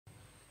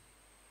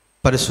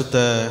பரிசுத்த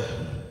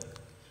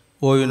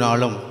ஓய்வு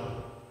நாளும்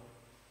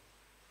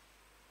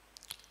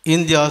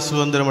இந்தியா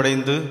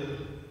சுதந்திரமடைந்து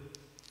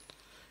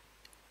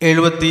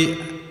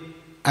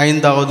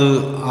 75வது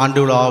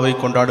ஆண்டு விழாவை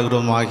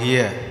கொண்டாடுகிறோமாகிய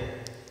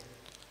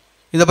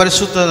இந்த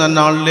பரிசுத்த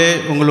நன்னாளிலே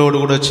உங்களோடு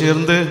கூட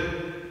சேர்ந்து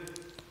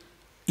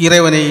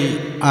இறைவனை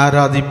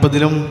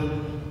ஆராதிப்பதிலும்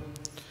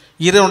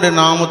இறைவனுடைய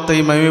நாமத்தை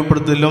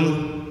மகிமைப்படுத்துவதிலும்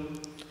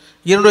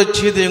இறைவனுடைய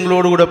செய்தியை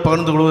எங்களோடு கூட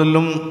பகிர்ந்து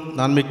கொள்வதிலும்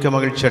நான் மிக்க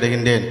மகிழ்ச்சி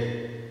அடைகின்றேன்.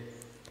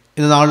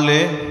 இந்த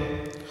நாளிலே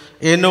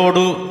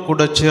என்னோடு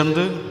கூட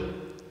சேர்ந்து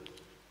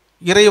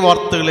இறை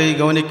வார்த்தைகளை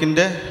கவனிக்கின்ற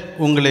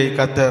உங்களை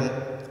கர்த்தர்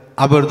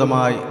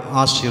அபரிதமாய்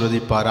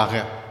ஆசீர்வதிப்பாராக.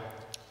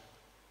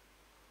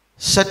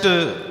 சற்று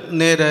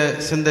நேர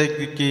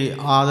சிந்தைக்கு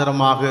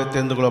ஆதாரமாக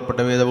தெரிந்து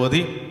கொள்ளப்பட்ட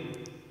வேதபோதி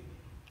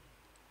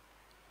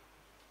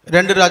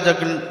 2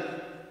 ராஜாக்கள்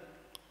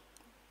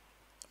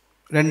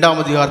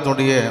 2ஆம்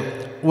அதிகாரத்தினுடைய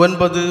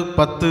 9,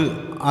 10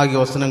 ஆகிய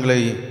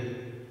வசனங்களை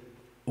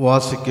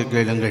வாசிக்க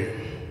கேளுங்கள்.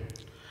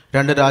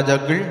 2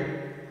 ராஜாக்கள்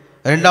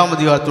 2ஆம்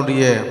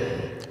அதிகாரத்தினுடைய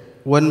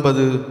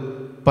 9,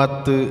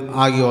 10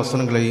 ஆகிய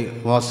வசனங்களை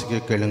வாசிக்க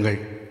கேளுங்கள்.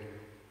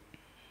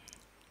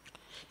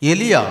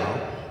 எலியா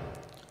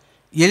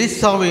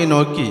எலிசாவை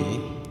நோக்கி,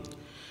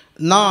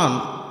 நான்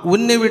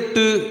உன்னை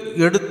விட்டு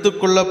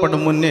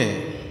எடுத்துக்கொள்ளப்படும் முன்னே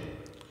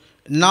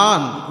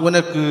நான்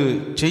உனக்கு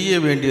செய்ய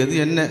வேண்டியது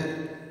என்ன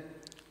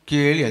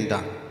கேள்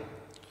என்றான்.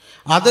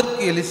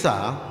 அதற்கு எலிசா,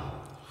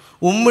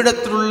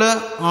 உம்மிடத்திலுள்ள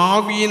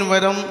ஆவியின்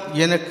வரம்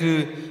எனக்கு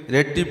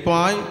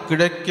இரட்டிப்பாய்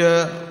கிடைக்க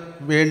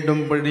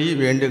வேண்டும்படி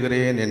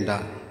வேண்டுகிறேன்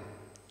என்றான்.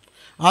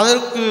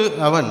 அதற்கு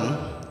அவன்,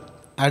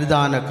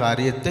 அரிதான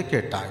காரியத்தை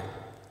கேட்டாய்.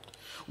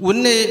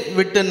 உன்னை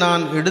விட்டு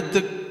நான் எடுத்து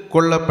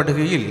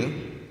கொள்ளப்படுகையில்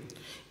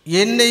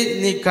என்னை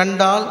நீ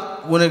கண்டால்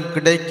உனக்கு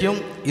கிடைக்கும்,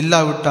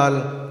 இல்லாவிட்டால்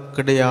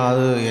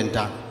கிடையாது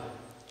என்றான்.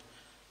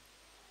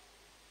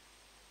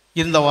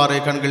 இருந்தவாறே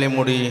கண்களை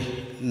மூடி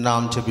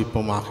நாம்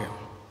ஜெபிப்போமாக.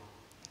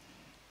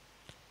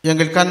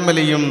 எங்கள்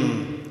கண்மலையும்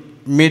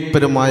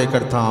மீட்பெருமாய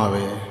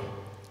கர்த்தாவே,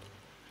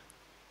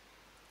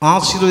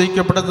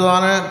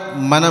 ஆசீர்வதிக்கப்பட்டதான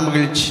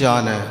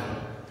மனமகிழ்ச்சியான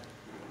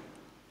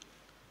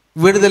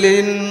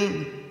விடுதலையின்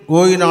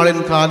ஓய்வு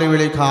நாளின் காலை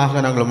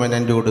வேளைக்காக நாங்கள் உம்மை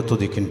நன்றியோடு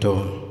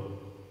துதிக்கின்றோம்.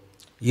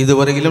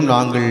 இதுவரையிலும்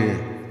நாங்கள்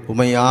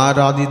உம்மை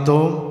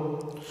ஆராதித்தோம்,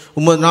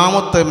 உமது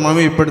நாமத்தை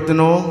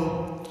மகிமைப்படுத்தினோம்,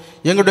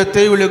 எங்களுடைய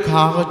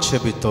தேவைகளுக்காக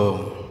செபித்தோம்.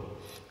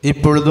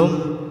 இப்பொழுதும்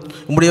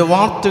உம்முடைய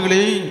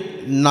வார்த்தைகளை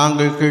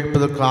நாங்கள்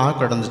கேட்பதற்காக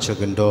கடந்து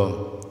செல்கின்றோம்.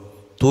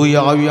 தூய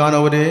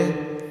ஆவியானவரே,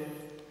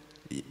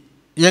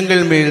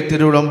 எங்கள் மேல்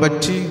திருவிழம்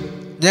பற்றி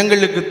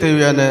எங்களுக்கு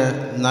தேவையான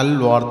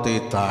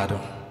நல்வார்த்தையை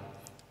தாரும்.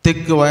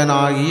 திக்கு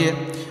வயனாகிய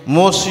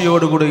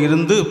மோசையோடு கூட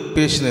இருந்து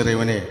பேசின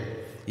இறைவனே,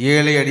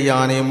 ஏழை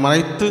அடியானை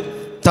மறைத்து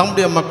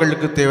தம்முடைய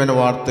மக்களுக்கு தேவையான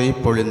வார்த்தையை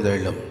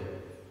பொழிந்தெழும்.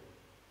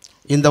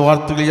 இந்த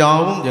வார்த்தைகள்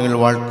யாவும்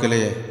எங்கள்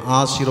வாழ்க்கையிலே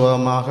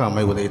ஆசீர்வாதமாக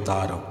அமைவதை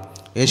தாரும்.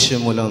 இயேசு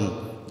மூலம்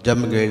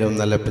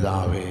ஜெபம் நல்ல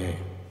பிதாவே,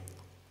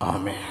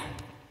 ஆமென்.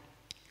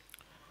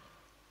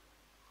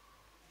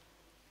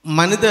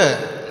 மனித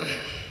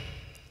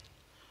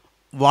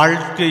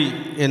வாழ்க்கை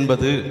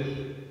என்பது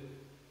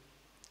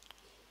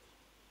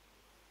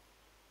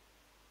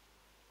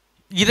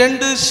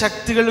இரண்டு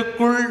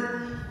சக்திகளுக்குள்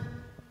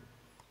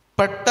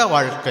பட்ட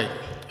வாழ்க்கை.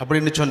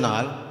 அப்படின்னு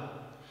சொன்னால்,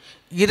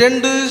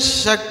 இரண்டு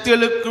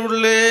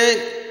சக்திகளுக்குள்ளே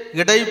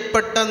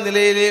இடைப்பட்ட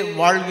நிலையிலே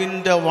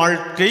வாழ்கின்ற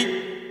வாழ்க்கை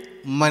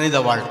மனித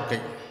வாழ்க்கை.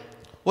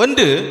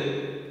 ஒன்று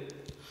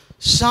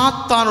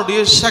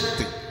சாத்தானுடைய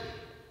சக்தி.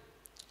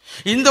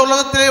 இந்த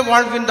உலகத்திலே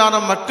வாழ்கின்றான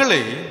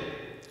மக்களை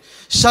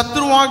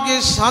சத்ருவாகிய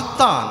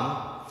சாத்தான்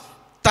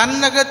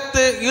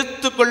தன்னகத்தை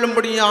ஈர்த்து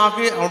கொள்ளும்படியாக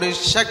அவனுடைய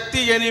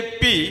சக்தி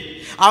அனுப்பி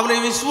அவனை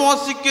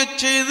விசுவாசிக்க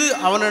செய்து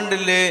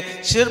அவனிலே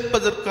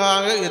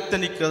சேர்ப்பதற்காக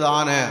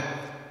எத்தனிக்கதான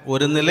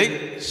ஒரு நிலை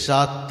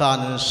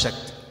சாத்தானின்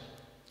சக்தி.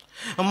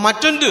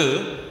 மற்றொன்று,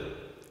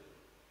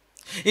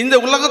 இந்த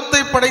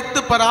உலகத்தை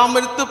படைத்து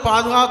பராமரித்து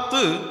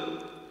பாதுகாத்து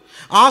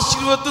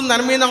ஆசீர்வத்து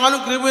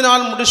நன்மையினாலும்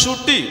கிருபையினாலும்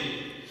முடிசூட்டி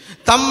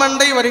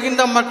தம்மண்டை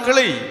வருகின்ற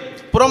மக்களை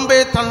புறம்பே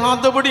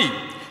தள்ளாதபடி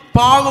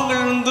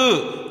பாவங்களிலிருந்து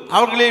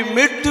அவர்களை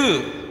மீட்டு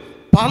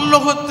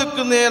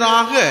பரலோகத்துக்கு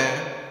நேராக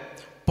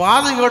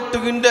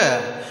பாதுகாட்டுகின்ற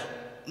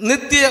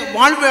நித்திய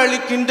வாழ்வை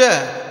அளிக்கின்ற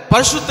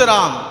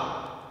பரிசுத்தராம்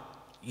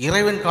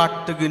இறைவன்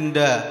காட்டுகின்ற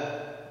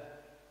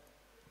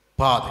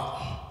பாதை.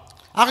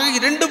 ஆக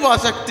இரண்டு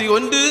சக்தி,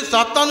 ஒன்று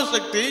சாத்தானு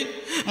சக்தி,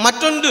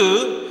 மற்றொன்று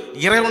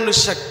இறைவனு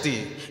சக்தி.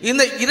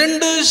 இந்த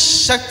இரண்டு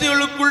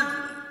சக்திகளுக்குள்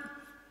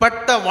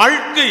பட்ட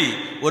வாழ்க்கை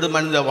ஒரு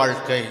மனித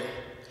வாழ்க்கை.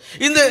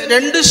 இந்த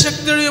ரெண்டு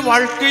சக்தியுடைய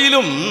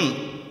வாழ்க்கையிலும்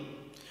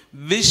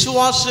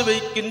விசுவாசம்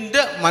வைக்கின்ற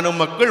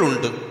மனுமக்கள்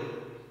உண்டு.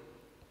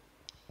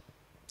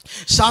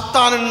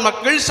 சாத்தானின்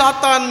மக்கள்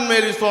சாத்தானின்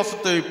மேல்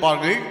விசுவாசத்தை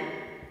வைப்பார்கள்.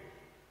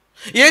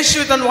 இயேசு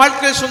தன்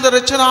வாழ்க்கையை சொந்த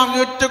இரட்சகராக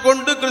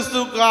ஏற்றுக்கொண்டு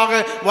கிறிஸ்துவுக்காக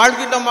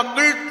வாழ்கின்ற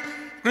மக்கள்,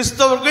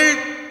 கிறிஸ்தவர்கள்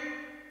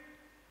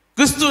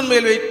கிறிஸ்துவின்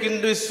மேல்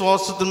வைக்கின்ற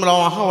விசுவாசத்தின்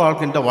மூலமாக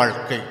வாழ்கின்ற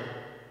வாழ்க்கை.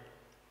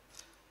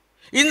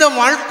 இந்த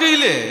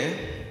வாழ்க்கையிலே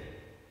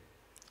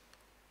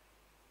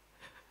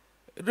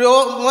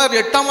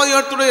 8ஆம்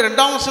அதிகாரத்துடைய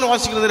 2ஆம் வசனம்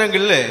வாசிக்கிற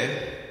நேரங்களில்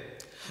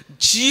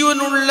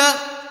ஜீவனுள்ள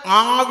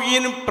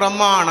ஆவியின்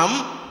பிரமாணம்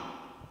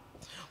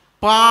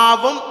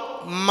பாவம்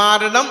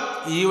மரணம்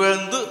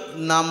இவழ்ந்து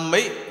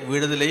நம்மை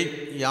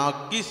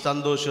விடுதலையாக்கி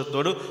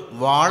சந்தோஷத்தோடு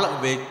வாழ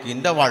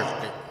வைக்கின்ற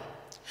வாழ்க்கை.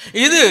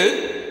 இது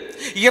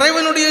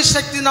இறைவனுடைய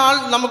சக்தினால்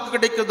நமக்கு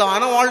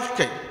கிடைக்கிறதான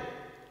வாழ்க்கை.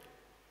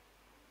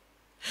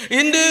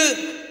 இன்று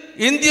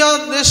இந்தியா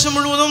தேசம்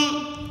முழுவதும்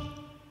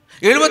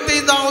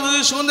 75வது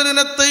சுதந்திர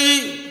தினத்தை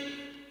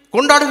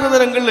கொண்டாடுகிற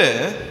நேரங்களில்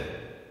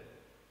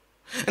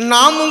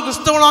நாமும்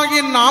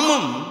கிறிஸ்தவனாகிய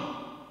நாமும்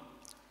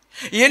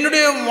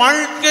என்னுடைய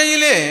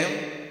வாழ்க்கையிலே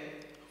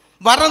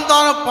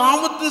வரந்தான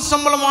பாவத்தின்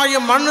சம்பளமாகிய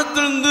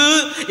மரணத்திலிருந்து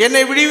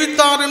என்னை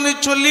விடுவித்தார் என்று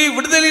சொல்லி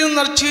விடுதலையின்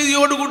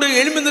நற்செய்தியோடு கூட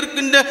எழும்பி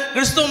நிற்கின்ற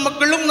கிறிஸ்தவ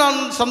மக்களும் நான்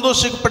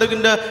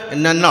சந்தோஷப்படுகின்ற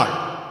நன்னாள்.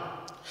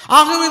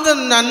 ஆகவே இந்த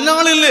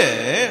நன்னாளிலே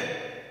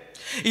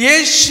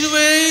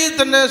இயேசுவை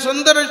தன்னை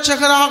சொந்த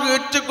இரட்சகராக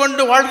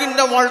ஏற்றுக்கொண்டு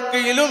வாழ்கின்ற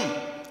வாழ்க்கையிலும்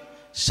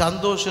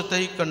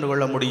சந்தோஷத்தை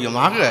கண்டுகொள்ள முடியும்.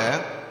 ஆக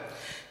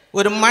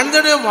ஒரு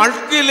மனிதனுடைய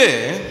வாழ்க்கையிலே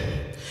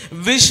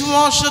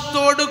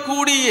விசுவாசத்தோடு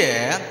கூடிய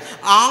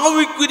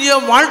ஆவிக்குரிய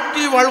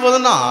வாழ்க்கை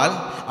வாழ்வதனால்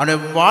அவனுடைய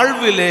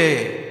வாழ்விலே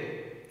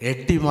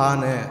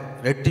ரெட்டிப்பான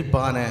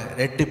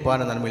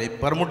நன்மைகளை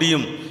பெற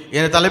முடியும்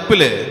என்ற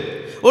தலைப்பில்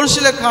ஒரு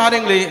சில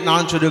காரியங்களை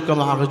நான்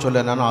சுருக்கமாக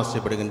சொல்ல நான்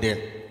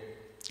ஆசைப்படுகின்றேன்.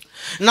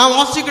 நான்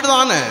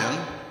வாசிக்கிறதான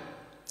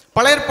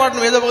பழைய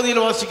ஏற்பாட்டு வேத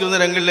பகுதியில் வாசிக்கிற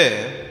நேரங்களில்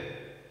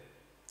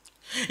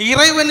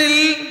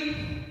இறைவனில்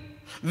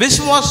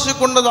விசுவாசம்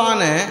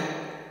கொண்டதான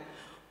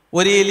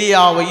ஒரு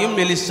எலியாவையும்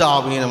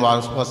எலிசாவையும்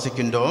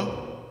வாசிக்கின்றோம்.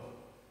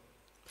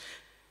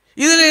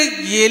 இதில்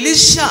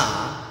எலிசா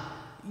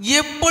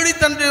எப்படி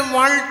தன்னுடைய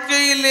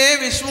வாழ்க்கையிலே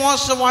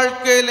விசுவாச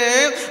வாழ்க்கையிலே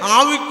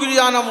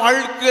ஆவிக்குரியான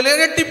வாழ்க்கையிலே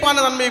இரட்டிப்பான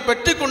நன்மையை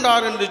பெற்றுக்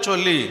கொண்டார் என்று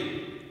சொல்லி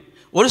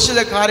ஒரு சில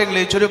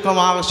காரியங்களை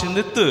சுருக்கமாக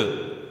சிந்தித்து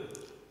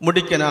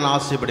முடிக்க நான்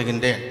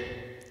ஆசைப்படுகின்றேன்.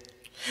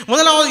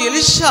 முதலாவது,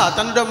 எலிசா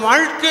தன்னுடைய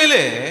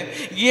வாழ்க்கையிலே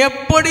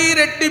எப்படி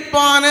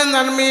இரட்டிப்பான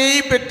நன்மையை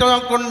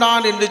பெற்றுக்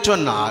கொண்டான் என்று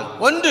சொன்னால்,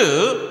 ஒன்று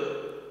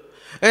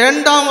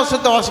 2ஆம்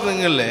வசனத்தை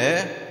வாசிக்கிறீங்கல்ல,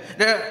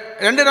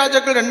 2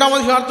 ராஜாக்கள் 2ஆம்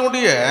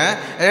அதிகாரத்துடைய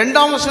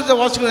 2ஆம் வசனத்தை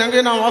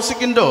வாசிக்கிறீங்க. நாம்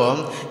வாசிக்கின்றோம்,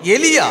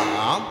 எலியா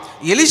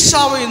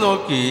எலிசாவை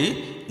நோக்கி,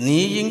 நீ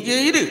இங்கே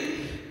இரு,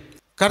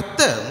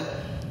 கர்த்தர்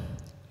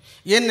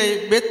என்னை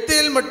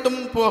பெத்தேல் மட்டும்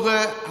போக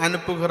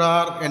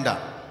அனுப்புகிறார்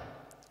என்றார்.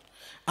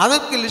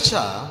 அதற்கு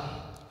எலிசா,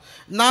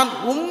 நான்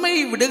உம்மை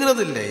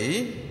விடுகிறதில்லை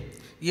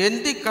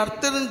என்று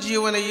கர்த்தரின்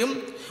ஜீவனையும்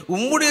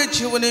உம்முடைய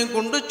ஜீவனையும்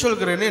கொண்டு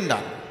சொல்கிறேன்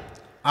என்றார்.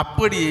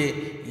 அப்படியே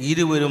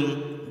இருவரும்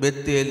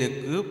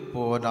பெத்தேலுக்கு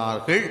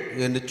போனார்கள்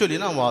என்று சொல்லி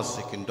நாம்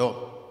வாசிக்கின்றோம்.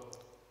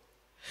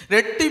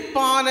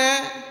 இரட்டிப்பான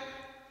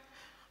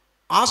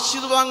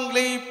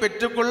ஆசீர்வாதங்களை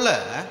பெற்றுக்கொள்ள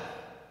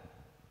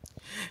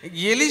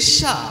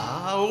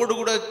எலியாவோடு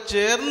கூட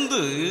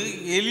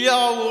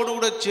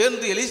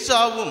சேர்ந்து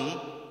எலிசாவும்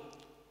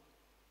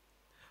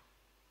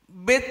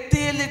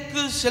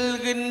பெத்தேலுக்கு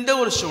செல்கின்ற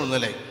ஒரு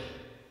சூழ்நிலை.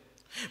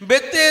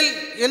 பெத்தேல்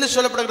என்று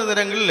சொல்லப்படுகிற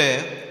நேரங்களில்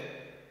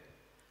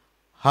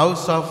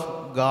ஹவுஸ் ஆஃப்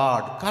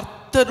காட்,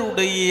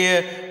 கர்த்தருடைய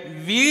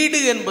வீடு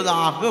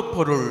என்பதாக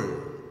பொருள்.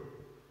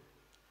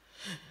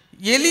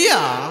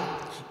 எலியா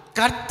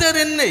கர்த்தர்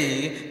என்னை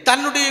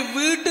தன்னுடைய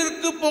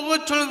வீட்டிற்கு போக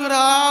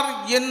சொல்கிறார்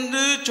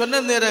என்று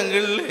சொன்ன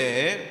நேரங்களில்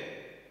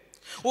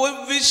ஒரு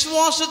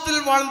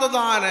விசுவாசத்தில்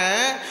வாழ்ந்ததான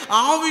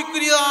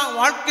ஆவிக்குரிய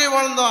வாழ்க்கை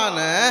வாழ்ந்தான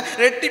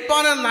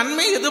இரட்டிப்பான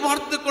நன்மை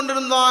எதிர்பார்த்து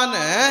கொண்டிருந்தான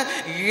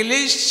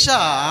எலிசா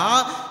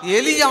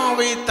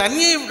எலியாவை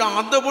தனியே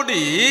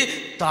விடாதபடி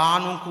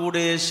தானும் கூட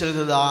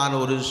செல்கிறதான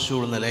ஒரு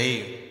சூழ்நிலை.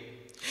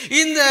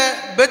 இந்த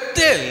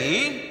பெத்தேல்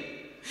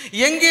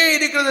எங்கே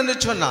இருக்கிறது என்று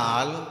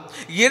சொன்னால்,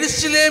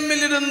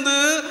 எருசலேமில் இருந்து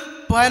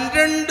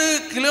 12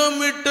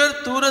 கிலோமீட்டர்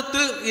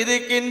தூரத்தில்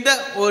இருக்கின்ற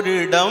ஒரு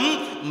இடம்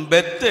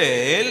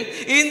பெத்தேல்.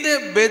 இந்த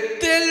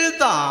பெத்தேல்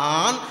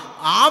தான்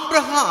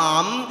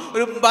ஆபிரகாம்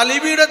ஒரு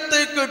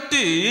பலிபீடத்தை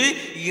கட்டி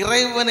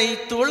இறைவனை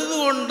தொழுது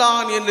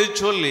கொண்டான் என்று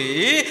சொல்லி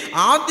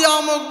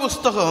ஆதியாகம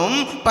புஸ்தகம்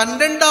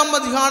 12ஆம்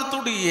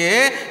அதிகாரத்துடைய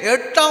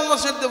 8ஆம்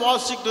வசனத்தை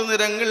வாசிக்கிற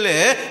நேரங்களில்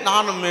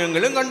நானும்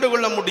நீங்களும்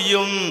கண்டுகொள்ள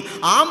முடியும்.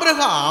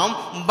 ஆபிரகாம்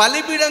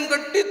பலிபீடம்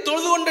கட்டி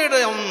தொழுது கொண்ட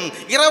இடம்,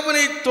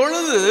 இறைவனை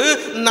தொழுது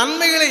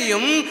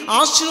நன்மைகளையும்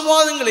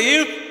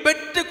ஆசீர்வாதங்களையும்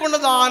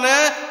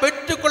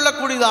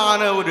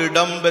பெற்றுக்கொள்ளக்கூடியதான ஒரு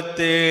இடம்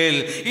பெத்தேல்.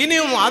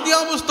 இனியும்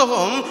ஆதியாகம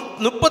புஸ்தகம்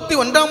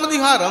 31ஆம்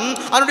அதிகாரம்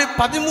அதனுடைய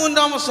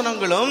 13ஆம்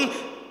வசனங்களும்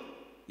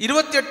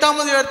 28ஆம்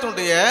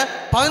அதிகாரத்தினுடைய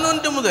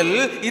 11 முதல்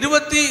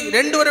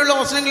 22 வரை உள்ள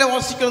வசனங்களை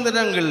வாசிக்கிற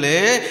இடங்களில்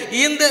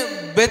இந்த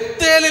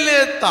பெத்தேலிலே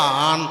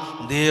தான்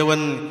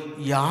தேவன்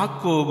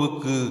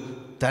யாக்கோபுக்கு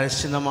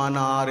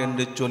தரிசனமானார்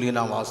என்று சொல்லி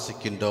நாம்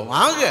வாசிக்கின்றோம்.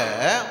 ஆக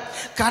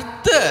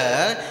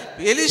கர்த்தர்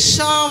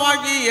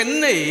எலிசாவாகி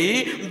என்னை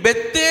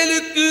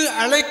பெத்தேலுக்கு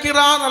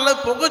அழைக்கிறார்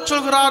அல்லது போக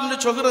சொல்கிறார் என்று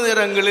சொல்கிற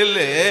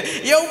நேரங்களில்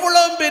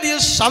எவ்வளவு பெரிய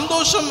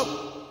சந்தோஷம்!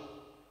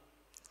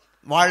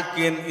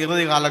 வாழ்க்கையின்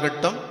இறுதி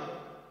காலகட்டம்,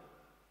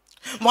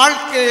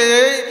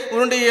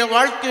 உன்னுடைய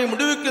வாழ்க்கையை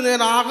முடிவுக்கு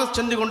நேராக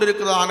சென்று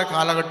கொண்டிருக்கிறதான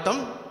காலகட்டம்,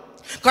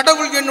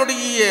 கடவுள்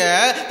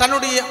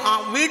தன்னுடைய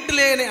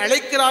வீட்டிலே என்னை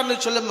அழைக்கிறார்னு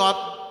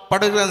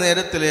சொல்லப்படுகிற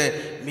நேரத்திலே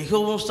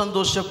மிகவும்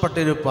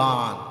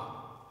சந்தோஷப்பட்டிருப்பான்.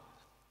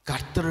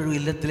 கர்த்தருடைய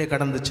இல்லத்திலே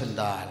கடந்து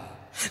சென்றால்,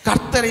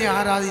 கர்த்தரை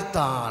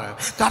ஆராதித்தால்,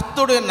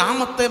 கர்த்தருடைய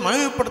நாமத்தை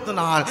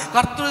மகிமைப்படுத்தினால்,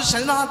 கர்த்தருடைய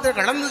சன்னிதானத்தை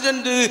கடந்து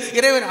சென்று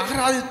இறைவன்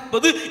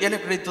ஆராதிப்பது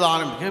எனக்கு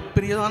கிடைத்ததான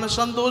மிகப்பெரியதான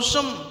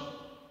சந்தோஷம்.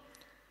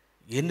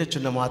 என்ன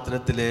சொன்ன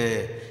மாத்திரத்திலே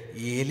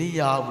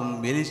எலியாவும்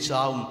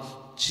எலிசாவும்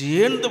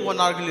சேர்ந்து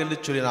போனார்கள் என்று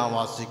சொல்லி நாம்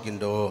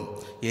வாசிக்கின்றோம்.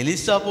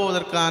 எலிசா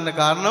போவதற்கான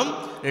காரணம்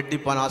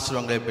ரெட்டிப்பான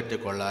ஆசீர்வாதங்களை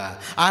பெற்றுக்கொள்ள.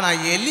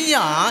 ஆனால்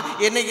எலியா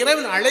என்னை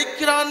இறைவன்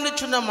அழைக்கிறான்னு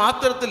சொன்ன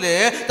மாத்திரத்திலே,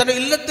 தன்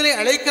இல்லத்திலே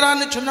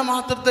அழைக்கிறான்னு சொன்ன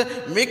மாத்திரத்தை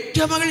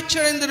மிக்க மகிழ்ச்சி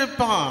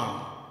அடைந்திருப்பான்.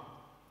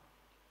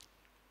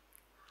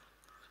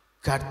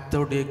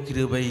 கர்த்தருடைய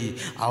கிருபை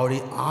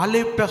அவருடைய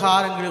ஆலை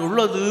பிரகாரங்களில்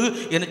உள்ளது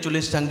என்று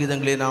சொல்லி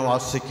சங்கீதங்களை நாம்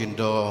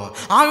வாசிக்கின்றோம்.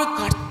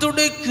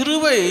 கர்த்தருடைய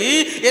கிருபை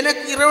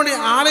எனக்கு இறைவனுடைய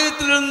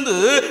ஆலயத்திலிருந்து,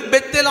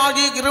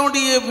 பெத்தேலாகிய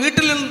இறைவனுடைய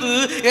வீட்டிலிருந்து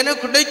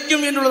எனக்கு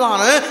கிடைக்கும்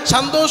என்றுள்ளதான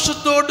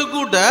சந்தோஷத்தோடு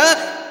கூட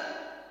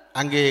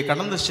அங்கே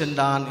கடந்து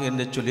சென்றான்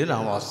என்று சொல்லி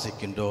நாம்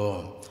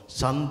வாசிக்கின்றோம்.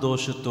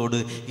 சந்தோஷத்தோடு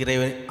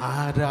இறைவனை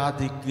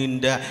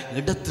ஆராதிக்கின்ற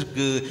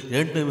இடத்திற்கு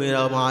 2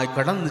 பேருமாய்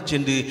கடந்து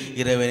சென்று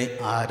இறைவனை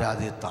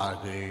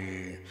ஆராதித்தார்கள்.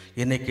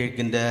 என்னை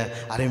கேட்கின்ற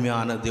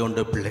அருமையான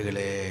தேவனுடைய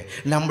பிள்ளைகளே,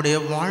 நம்முடைய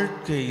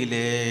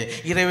வாழ்க்கையிலே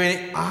இறைவனை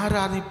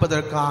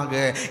ஆராதிப்பதற்காக,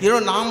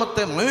 இறைவன்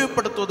நாமத்தை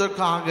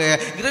மகிமைப்படுத்துவதற்காக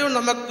இறைவன்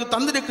நமக்கு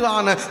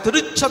தந்திருக்கிறான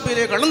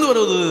திருச்சபையிலே கடந்து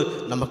வருவது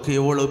நமக்கு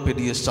எவ்வளவு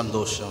பெரிய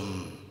சந்தோஷம்.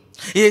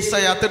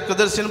 ஏசாயா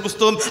தீர்க்கதரிசியின்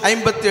புஸ்தகம்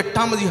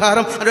 58ஆம்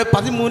அதிகாரம்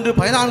 13,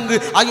 14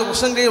 ஆகிய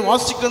வசனங்களை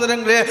வாசிக்கிற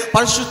நேரங்களே,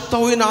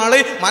 பரிசுத்த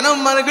ஓய்வு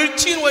மனம்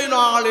மகிழ்ச்சியின் ஓய்வு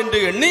நாள்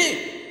என்று எண்ணி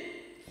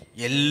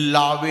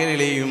எல்லா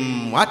வேலைகளையும்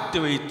மாற்றி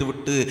வைத்து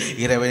விட்டு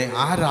இறைவனை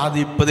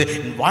ஆராதிப்பது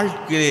என்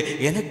வாழ்க்கையிலே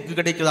எனக்கு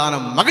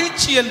கிடைக்கிறதான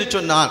மகிழ்ச்சி என்று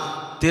சொன்னான்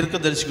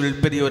தீர்க்கதரிசிகள்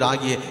பெரியவர்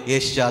ஆகிய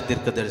ஏசியா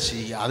தீர்க்கதரிசி.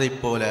 அதை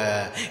போல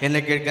என்னை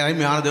கேட்க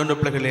அருமையான தேவனுடைய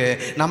பிள்ளைகளே,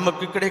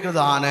 நமக்கு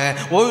கிடைக்கிறதான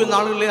ஓய்வு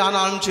நாள்களே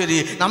ஆனாலும் சரி,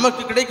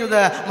 நமக்கு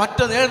கிடைக்கிறத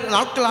மற்ற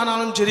நாட்கள்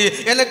ஆனாலும் சரி,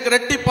 எனக்கு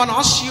இரட்டிப்பான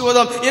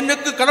ஆசீர்வாதம்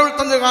எனக்கு கடவுள்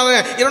தந்ததான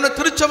என்னோட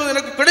திருச்சபை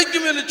எனக்கு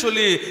கிடைக்கும் என்று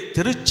சொல்லி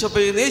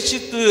திருச்சபையை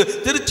நேசித்து,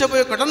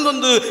 திருச்சபையை கடந்து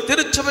வந்து,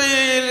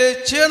 திருச்சபையிலே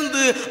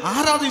சேர்ந்து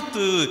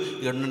ஆராதித்து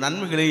என்னுடைய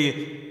நன்மைகளை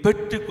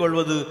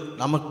பெற்றுக்கொள்வது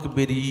நமக்கு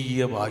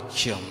பெரிய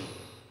பாக்கியம்.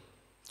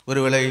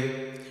 ஒருவேளை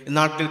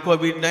இந்நாட்கள்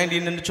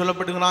COVID-19 என்று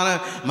சொல்லப்படுகிறான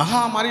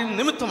மகாமாரியின்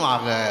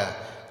நிமித்தமாக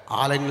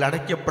ஆலயங்கள்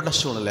அடைக்கப்பட்ட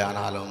சூழ்நிலை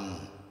ஆனாலும்,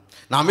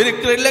 நாம்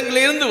இருக்கிற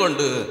இல்லங்களில் இருந்து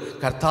கொண்டு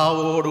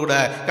கர்த்தாவோடு கூட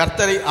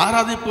கர்த்தரை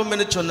ஆராதிப்போம்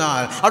என்று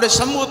சொன்னால், அவருடைய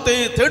சமூகத்தை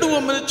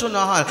தேடுவோம் என்று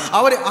சொன்னால்,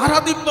 அவரை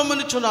ஆராதிப்போம்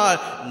என்று சொன்னால்,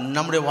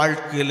 நம்முடைய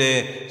வாழ்க்கையிலே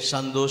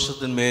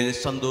சந்தோஷத்தின் மேல்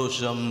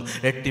சந்தோஷம்,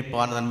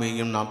 இரட்டிப்பான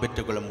நன்மையும் நாம்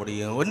பெற்றுக்கொள்ள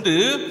முடியும். ஒன்று,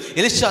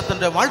 எலிசா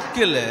தன்னுடைய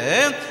வாழ்க்கையில்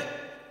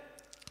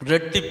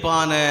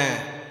இரட்டிப்பான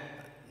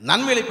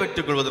நன்மையை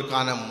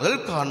பெற்றுக்கொள்வதற்கான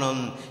முதல்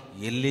காரணம்,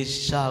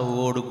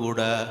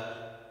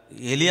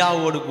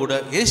 எலியாவோடு கூட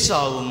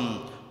ஏசாவும்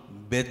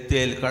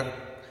பெத்தேல்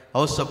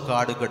ஹவுஸ்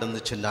காடு கடந்து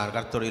சென்றார்,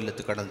 கர்த்தருடைய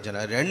இல்லத்துக்கு கடந்து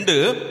சென்றார். 2,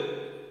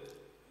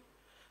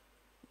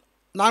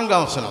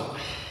 4ஆம் வசனம்.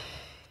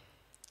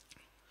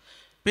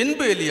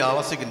 பின்பு எலியா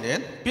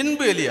வாசிக்கின்றேன்.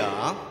 பின்பு எலியா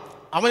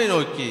அவனை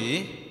நோக்கி,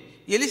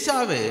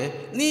 எலிசாவே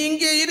நீ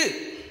இங்கே இரு,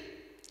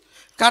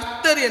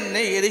 கர்த்தர்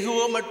என்னை எரிகோ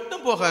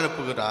மட்டும் போக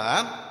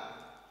அனுப்புகிறார்.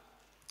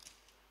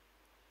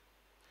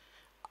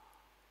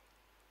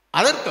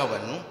 அதற்கு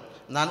அவன்,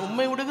 நான்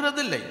உம்மை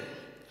விடுகிறதில்லை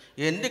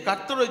என்று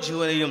கர்த்தருடைய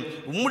ஜீவனையும்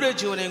உம்முடைய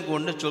ஜீவனையும்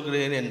கொண்டு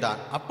சொல்கிறேன்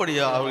என்றான்.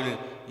 அப்படியே அவர்கள்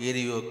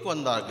எரியோக்கு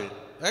வந்தார்கள்.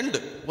 2,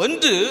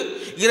 1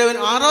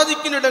 இறைவன்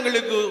ஆராதிக்கும்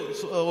இடங்களுக்கு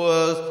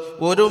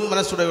ஒரு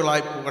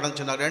மனசுடையவர்களாய் கடந்து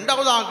சென்றார்.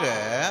 2ஆவதாக,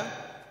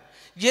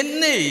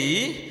 என்னை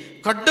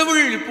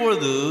கடவுள்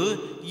இப்பொழுது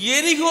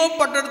எரிகோ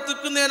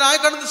பட்டணத்துக்கு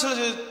நேராக கடந்து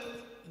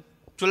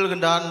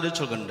சொல்கின்றார் என்று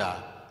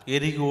சொல்கின்றார்.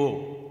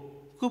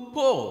 எரிகோக்கு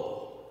போ.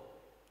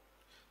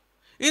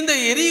 இந்த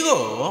எரிகோ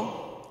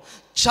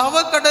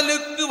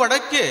சவக்கடலுக்கு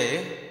வடக்கே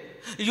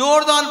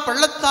யோர்தான்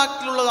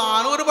பள்ளத்தாக்கில்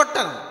உள்ளதான ஒரு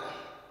பட்டணம்.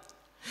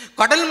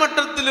 கடல்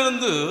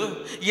மட்டத்திலிருந்து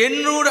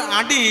 800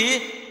 அடி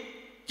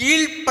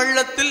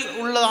கீழ்பள்ளத்தில்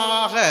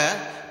உள்ளதாக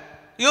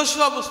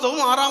யோசுவா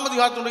புஸ்தகம் 6ஆம்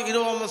அதிகாரத்துடைய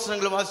 20ஆம்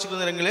வசனங்களை வாசிக்கிற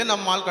நேரங்களே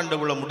நம்மால்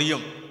கண்டுகொள்ள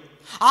முடியும்.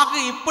 ஆக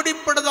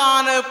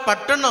இப்படிப்பட்டதான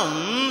பட்டணம்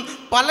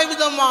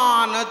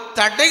பலவிதமான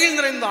தடைகள்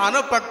நிறைந்தான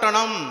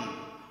பட்டணம்,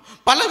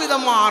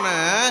 பலவிதமான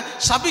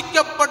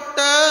சபிக்கப்பட்ட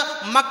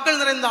மக்கள்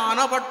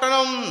நிறைந்தான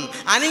பட்டணம்,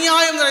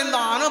 அநியாயம்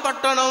நிறைந்தான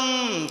பட்டணம்,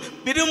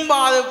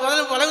 விரும்பாத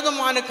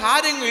பலவிதமான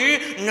காரியங்கள்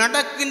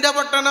நடக்கின்ற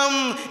பட்டணம்.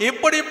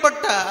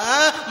 இப்படிப்பட்ட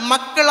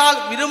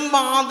மக்களால்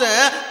விரும்பாத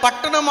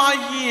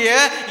பட்டணமாகிய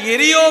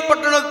எரியோ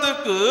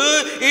பட்டணத்துக்கு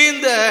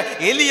இந்த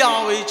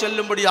எலியாவை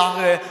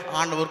செல்லும்படியாக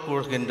ஆண்டவர்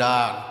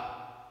கூறுகின்றார்.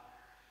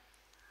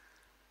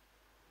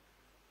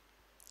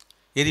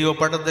 எரியோ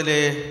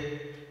பட்டணத்திலே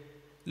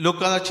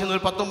லூக்கா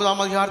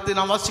 19ஆம் அதிகாரத்தை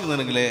நாம்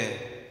வாசிக்கிறீங்களே,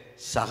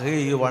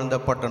 சகையு வாழ்ந்த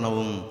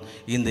பட்டணமும்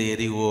இந்த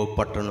எரிகோ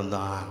பட்டணம்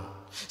தான்.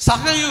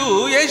 சகையு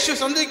இயேசு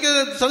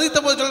சந்தித்த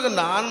போது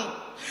சொல்கின்றான்,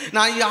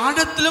 நான்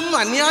யாரிடத்திலும்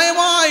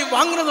அநியாயமாய்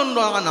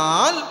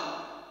வாங்கினதுண்டானால்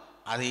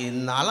அதை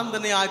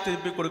நலந்தனையாய்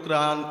திருப்பி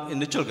கொடுக்கிறான்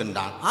என்று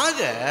சொல்கின்றான். ஆக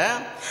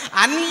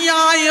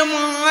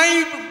அநியாயமாய்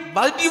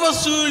வரி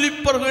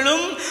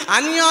வசூலிப்பவர்களும்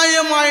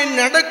அநியாயமாய்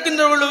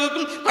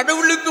நடக்கின்றவர்களுக்கும்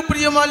கடவுளுக்கு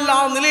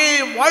பிரியமல்லாத நிலையை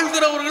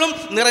வாழ்கிறவர்களும்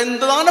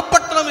நிறைந்ததான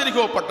பட்டணம்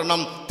எரிகோ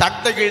பட்டணம்.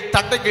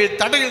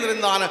 தடைகள்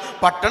நிறைந்ததான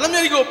பட்டணம்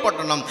எரிகோ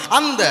பட்டணம்.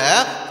 அந்த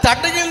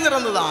தடைகள்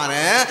நிறைந்ததான,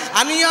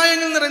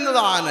 அநியாயங்கள்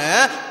நிறைந்ததான,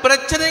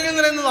 பிரச்சனைகள்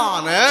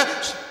நிறைந்ததான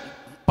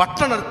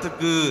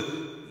பட்டணத்துக்கு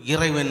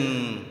இறைவன்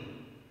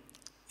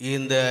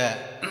இந்த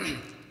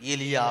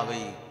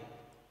எலியாவை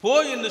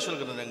போய் என்று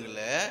சொல்கிற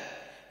இடங்களில்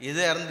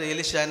இதை அறிந்த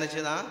எலிசா என்ன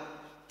செய்தான்?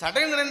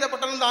 தடை நிறைந்த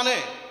பட்டணம் தானே,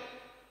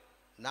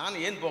 நான்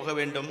ஏன் போக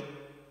வேண்டும்?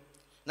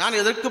 நான்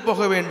எதற்கு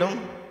போக வேண்டும்?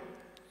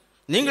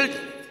 நீங்கள்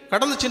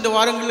கடந்து சென்று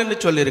வாருங்கள் என்று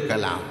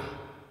சொல்லியிருக்கலாம்.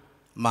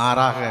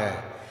 மாறாக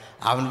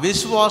அவன்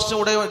விசுவாசம்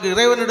உடைய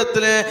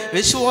இறைவனிடத்தில்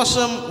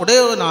விசுவாசம்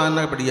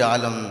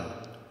உடையவனானபடியாலும்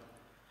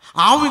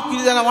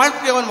ஆவிக்குரியதான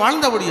வாழ்க்கை அவன்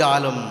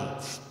வாழ்ந்தபடியாலும்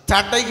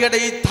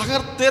தடைகளை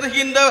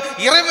தகர்த்தெறுகின்ற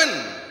இறைவன்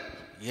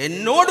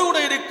என்னோடு கூட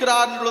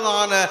இருக்கிறார்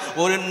என்பதான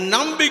ஒரு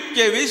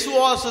நம்பிக்கை,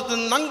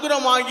 விசுவாசத்தின்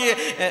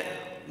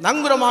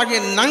நங்குரமாகிய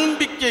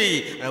நம்பிக்கை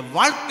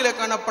வாழ்க்கையில்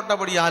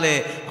காணப்பட்டபடியாலே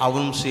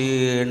அவனும்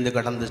சேர்ந்து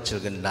கடந்து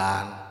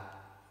செல்கின்றான்.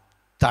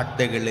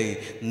 தடைகளை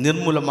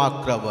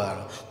நிர்மூலமாக்குறவர்,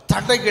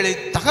 தடைகளை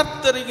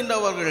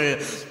தகர்த்தெறிகின்றவர்கள்,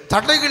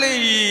 தடைகளை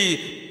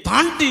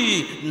தாண்டி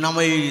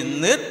நம்மை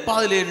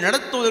நேர்பாதையிலே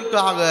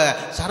நடத்துவதற்காக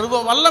சர்வ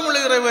வல்லமுள்ள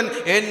இறைவன்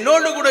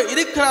என்னோடு கூட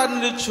இருக்கிறார்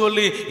என்று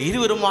சொல்லி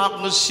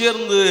இருவருமாக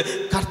சேர்ந்து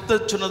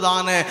கர்த்தர்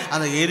சொன்னதான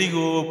அந்த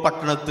எரிகோ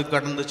பட்டணத்துக்கு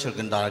கடந்து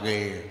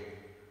செல்கின்றார்கள்.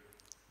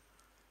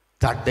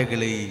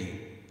 தடைகளை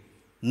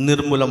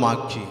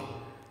நிர்மூலமாக்கி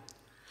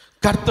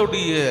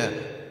கர்த்தருடைய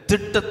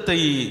திட்டத்தை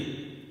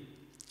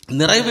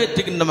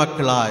நிறைவேற்றுகின்ற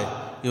மக்களாய்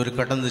இவர்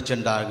கடந்து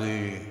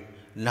சென்றார்கள்.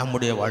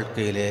 நம்முடைய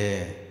வாழ்க்கையிலே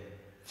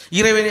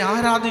இறைவனை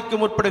ஆராதிக்க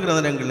முற்படுகிற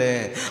நேரங்களே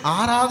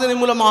ஆராதனை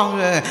மூலமாக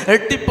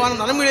இரட்டிப்பான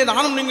நன்மையை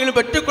நானும் நீங்களும்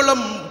பெற்றுக்கொள்ள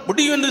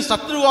முடியும் என்று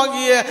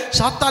சத்ருவாகிய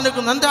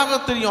சாத்தானுக்கு நன்றாக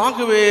தெரியும்.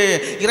 ஆகவே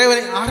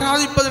இறைவனை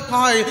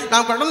ஆராதிப்பதற்காக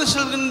நாம் கடந்து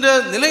செல்கின்ற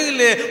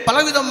நிலையிலே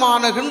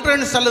பலவிதமான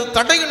ஹிண்ட்ரன்ஸ் அல்லது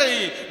தடைகளை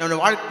நம்முடைய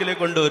வாழ்க்கையிலே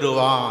கொண்டு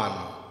வருவான்.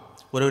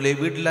 ஒருவேளை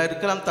வீட்டில்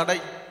இருக்கலாம் தடை,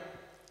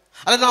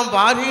 அல்லது நாம்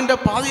வாழ்கின்ற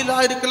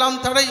பாதையிலாக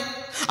இருக்கலாம் தடை,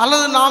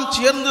 அல்லது நாம்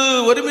சேர்ந்து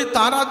ஒருமித்து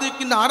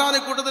ஆராதிக்கின்ற ஆராதனை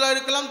கூட்டத்தில்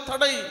இருக்கலாம்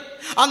தடை.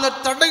 அந்த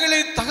தடைகளை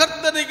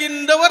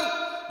தகர்த்தறிகின்றவர்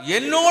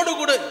என்னோடு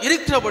கூட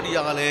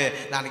இருக்கிறபடியாலே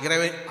நான்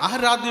இறைவனை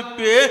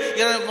ஆராதிப்பேன்,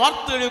 இறைவன்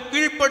வார்த்தைகளை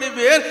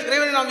கீழ்ப்படிவேன்,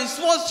 இறைவனை நான்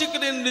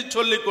விசுவாசிக்கிறேன் என்று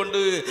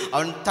சொல்லிக்கொண்டு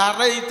அவன்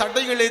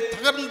தடைகளை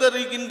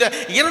தகர்ந்தறிகின்ற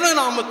இறைவன்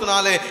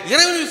நாமத்தினாலே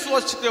இறைவனை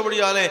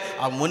விசுவாசிக்கிறபடியாலே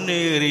அவன்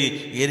முன்னேறி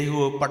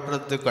எரிகோ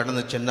பட்டணத்துக்கு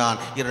கடந்து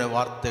சென்றான். இறைவன்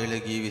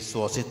வார்த்தைகளை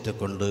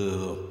விசுவாசித்துக் கொண்டு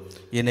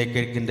என்னை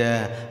கேட்கின்ற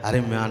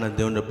அருமையான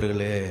தேவனுடைய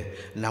பிள்ளைகளே,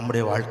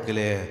 நம்முடைய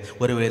வாழ்க்கையிலே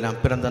ஒருவேளை நாம்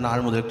பிறந்த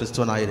நாள் முதல்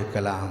கிறிஸ்தவனாக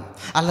இருக்கலாம்,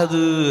 அல்லது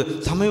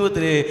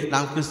சமீபத்திலே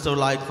நாம்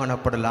கிறிஸ்தவர்களாய்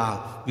காணப்படலாம்.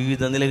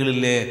 விவித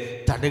நிலைகளிலே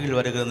தடைகள்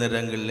வருகிற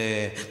நேரங்களிலே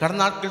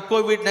கடந்த நாட்கள்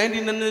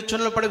COVID-19 என்று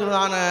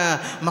சொல்லப்படுகிறதான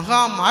மகா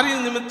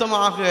மாறியின்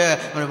நிமித்தமாக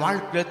நம்முடைய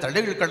வாழ்க்கையில்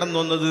தடைகள் கடந்து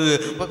வந்தது.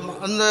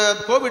 அந்த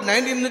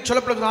COVID-19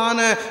 சொல்லப்படுகிறதான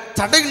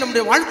தடைகள்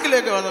நம்முடைய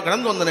வாழ்க்கையிலே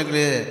கடந்து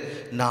வந்தனங்களே,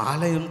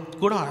 ஆலயம்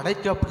கூட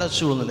அடைக்கப்பட்ட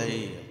சூழ்நிலை,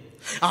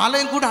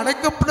 ஆலயம் கூட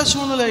அடைக்கப்பட்ட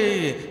சூழ்நிலை,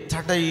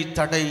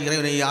 தடை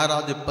இறைவனை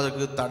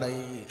ஆராதிப்பதற்கு தடை.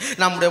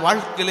 நம்முடைய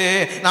வாழ்க்கையிலே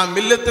நாம்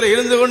இல்லத்தில்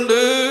இருந்து கொண்டு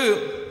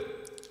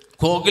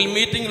கோவில்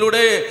மீட்டிங்களோட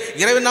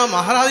இறைவன் நாம்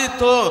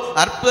ஆராதித்தோம்,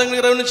 அற்புதங்கள்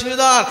இறைவன்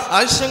செய்தார்,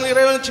 அதிசயங்கள்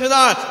இறைவன்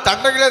செய்தார்,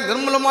 தடைகளை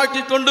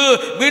நிர்மூலமாக்கி கொண்டு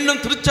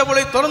மீண்டும்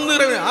திருச்சபையை தொடர்ந்து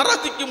இறைவனை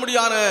ஆராதிக்க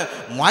முடியாத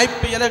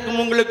வாய்ப்பை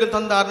எனக்கும் உங்களுக்கு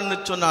தந்தார் என்று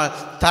சொன்னார்.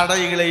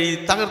 தடைகளை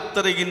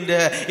தகர்த்தறிகின்ற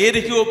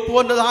எரிகோ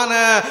போன்றதான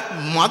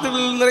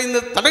மதில்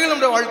நிறைந்த தடைகள்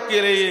நம்முடைய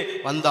வாழ்க்கையிலே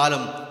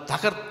வந்தாலும்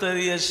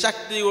தகர்த்தறிய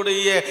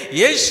சக்தியுடைய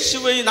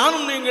இயேசுவை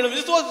நானும் நீங்களும்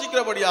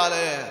விசுவாசிக்கிறபடியால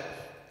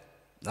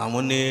நாம்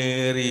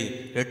முன்னேறி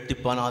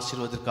இரட்டிப்பான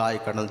ஆசீர்வாதத்திற்காக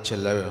கடந்து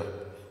செல்ல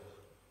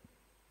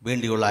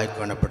வேண்டியுள்ளாய்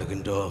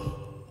காணப்படுகின்றோம்.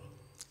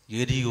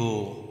 எரிகோ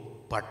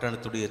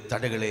பட்டணத்துடைய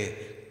தடைகளை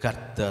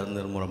கர்த்தர்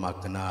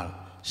நிர்மூலமாக்கினார்.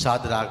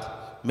 சாத்ராக்,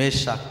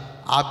 மேஷாக்,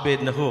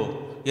 ஆபேத்நேகோ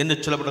என்று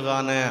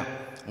சொல்லப்படுவதான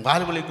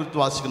வாழ்வுகளை குறித்து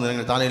வாசிக்கிற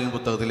நேரங்கள் தானியேலின்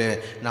புத்தகத்திலே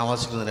நான்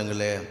வாசிக்கிற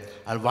நேரங்களே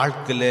அது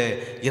வாழ்க்கையிலே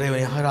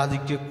இறைவனை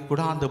ஆராதிக்க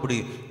கூடாதபடி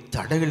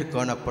தடைகள்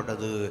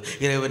காணப்பட்டது.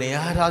 இறைவனை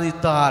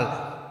ஆராதித்தால்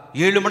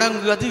 7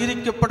 மடங்கு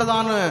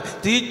அதிகரிக்கப்பட்டதான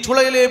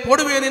தீச்சுளையிலே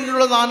போடுவேன்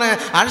என்றுள்ளதான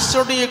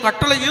அரசுடைய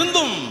கட்டளை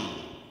இருந்தும்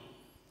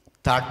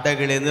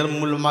தடைகளை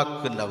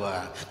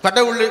நிர்மூலமாக்கின்றவர்,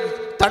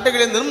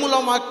 தடைகளை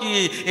நிர்மூலமாக்கி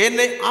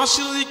என்னை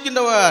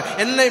ஆசீர்வதிக்கின்றவர்,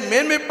 என்னை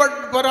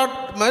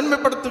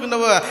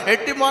மேன்மைப்படுத்துகின்றவர்,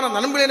 எட்டிமான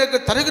நன்மையை எனக்கு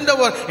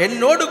தருகின்றவர்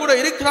என்னோடு கூட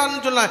இருக்கிறார்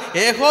சொன்ன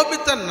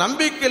ஏகோபித்த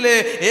நம்பிக்கையிலே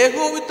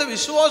ஏகோபித்த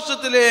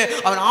விசுவாசத்திலே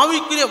அவன்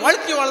ஆவிக்குரிய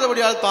வாழ்க்கை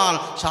வாழ்ந்தபடியால் தான்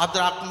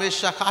சாத்ராக்,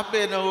 மேஷாக்,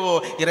 ஆபேத்நேகோ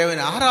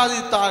இறைவனை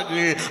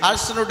ஆராதித்தார்கள்.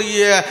 அரசனுடைய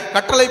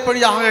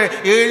கட்டளைப்படியாக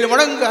 7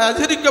 மடங்கு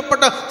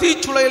அதிகரிக்கப்பட்ட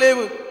தீச்சுளையிலே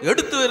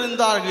எடுத்து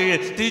எறிந்தார்கள்.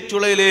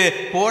 தீச்சுளையிலே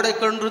போடை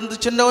கொண்டிருந்து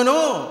சென்றவனோ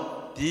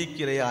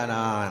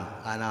தீக்கிரையானான்.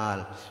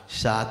 ஆனால்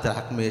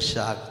சாத்ராக்,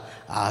 மேஷாக்,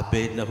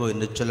 ஆபேத்நேகோ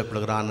என்று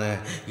சொல்லப்படுகிறான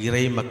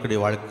இறை மக்களுடைய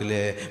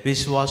வாழ்க்கையிலே,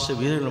 விசுவாச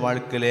வீரர்கள்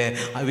வாழ்க்கையிலே,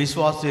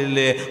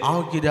 விசுவாசிலே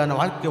ஆக்கியான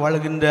வாழ்க்கை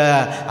வாழ்கின்ற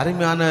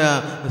அருமையான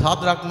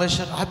சாத்ராக்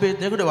மேஷாக்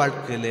ஆபேத்நேகோவுடைய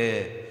வாழ்க்கையிலே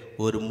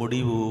ஒரு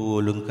முடிவு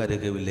போலும்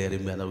கருகவில்லை.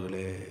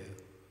 அருமையானவர்களே,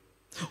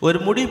 ஒரு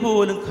முடிவு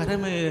போலும்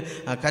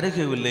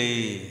கருகவில்லை.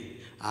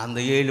 அந்த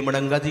 7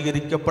 மடங்கு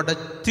அதிகரிக்கப்பட்ட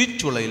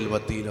தீச்சுளையில்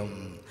மத்தியிலும்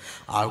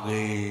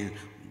அவர்கள்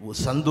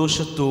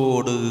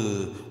சந்தோஷத்தோடு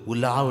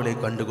உலாவலை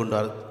கண்டு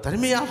கொண்டார்.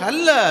 தனிமையாக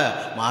அல்ல,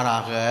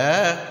 மாறாக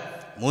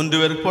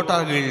 3 பேர்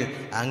போட்டார்கள்,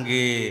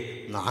 அங்கே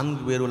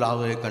 4 பேர்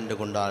உலாவலை கண்டு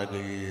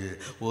கொண்டார்கள்.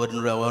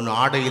 ஒரு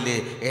ஆடையிலே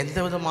எந்த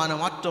விதமான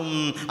மாற்றம்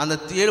அந்த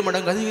 7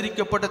 மடங்கு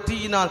அதிகரிக்கப்பட்ட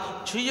தீயினால்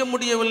செய்ய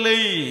முடியவில்லை.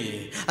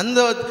 அந்த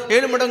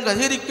 7 மடங்கு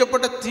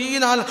அதிகரிக்கப்பட்ட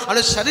தீயினால்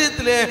அந்த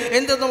சரீரத்திலே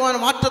எந்த விதமான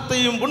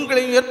மாற்றத்தையும்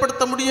புண்களையும்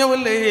ஏற்படுத்த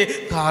முடியவில்லை.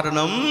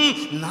 காரணம்,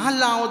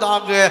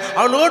 4ஆவதாக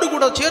அவளோடு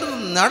கூட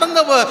சேர்ந்து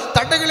நடந்தவர்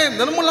தட்டைகளை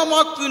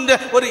நிர்மூலமாக்குகின்ற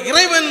ஒரு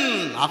இறைவன்.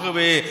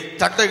 ஆகவே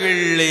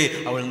தட்டைகளை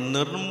அவள்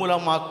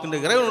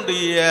நிர்மூலமாக்குகின்ற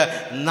இறைவனுடைய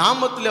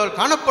நாமத்தில் அவள்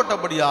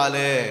காணப்பட்டபடியாலே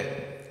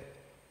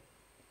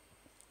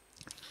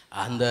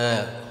அந்த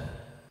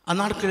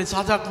நாட்களில்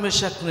சாத்ராக்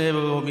மேஷாக்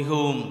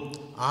மிகவும்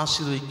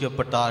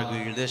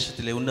ஆசீர்வதிக்கப்பட்டார்கள்,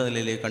 தேசத்திலே உன்னத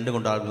நிலையிலே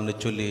கண்டுகொண்டார்கள் என்று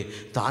சொல்லி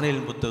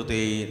தானியேல்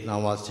புத்தகத்தை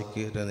நாம்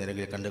வாசிக்கிற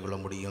நேரங்களில் கண்டுகொள்ள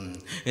முடியும்.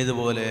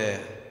 இதுபோல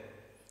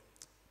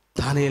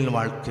தானியேல்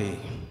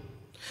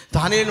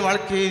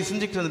வாழ்க்கையை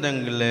சிந்திக்கிற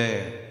இடங்களில்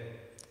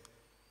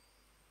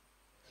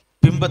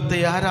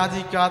பிம்பத்தை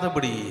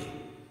ஆராதிக்காதபடி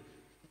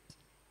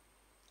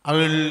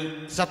அவர்கள்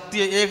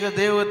சத்திய ஏக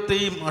தெய்வத்தை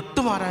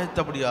மட்டும்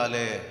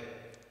ஆராய்த்தபடியாலே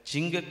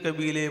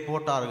சிங்கக்கவியிலே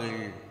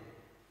போட்டார்கள்.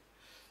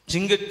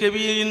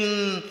 சிங்கக்கவியின்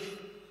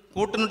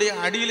கூட்டனுடைய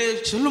அடியிலே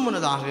சொல்லும்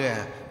முன்னதாக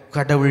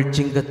கடவுள்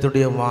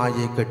சிங்கத்துடைய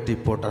வாயை கட்டி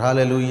போட்டார்.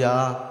 ஹல்லேலூயா,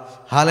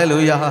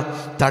 ஹல்லேலூயா.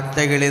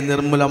 தட்டைகளை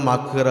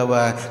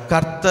நிர்மூலமாக்குகிறவர்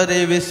கர்த்தரை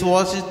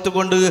விசுவாசித்து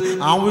கொண்டு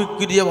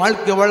ஆவிக்குரிய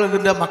வாழ்க்கை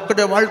வாழ்கின்ற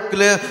மக்களுடைய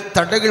வாழ்க்கையில்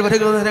தட்டைகள்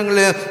வருகிற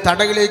நேரங்களில்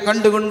தட்டைகளை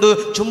கண்டுகொண்டு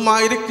சும்மா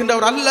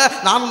இருக்கின்றவர் அல்ல,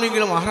 நாம்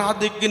நீங்களும்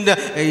ஆராதிக்கின்ற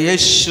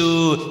இயேசு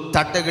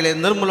தட்டைகளை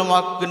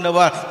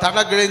நிர்மூலமாக்குகின்றவர்.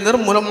 தட்டைகளை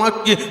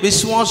நிர்மூலமாக்கி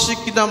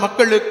விசுவாசிக்கின்ற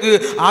மக்களுக்கு,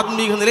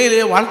 ஆத்மீக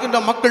நிலையிலே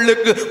வாழ்கின்ற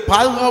மக்களுக்கு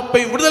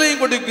பாதுகாப்பை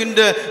விடுதலையும்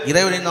கொடுக்கின்ற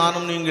இறைவனை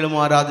நானும் நீங்களும்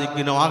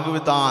ஆராதிக்கின்றோம்.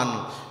 ஆகவே தான்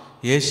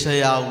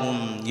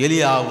ஏசாயாவும்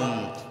எலியாவும்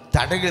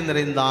தடைகள்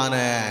நிறைந்தான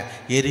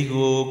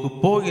எரிகோக்கு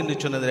போய் என்று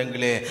சொன்ன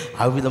நேரங்களே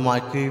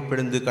அவ்விதமாக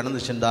கீழ்ப்படிந்து கடந்து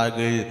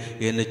சென்றார்கள்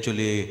என்று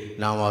சொல்லி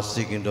நாம்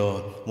வாசிக்கின்றோம்.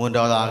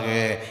 3ஆவதாக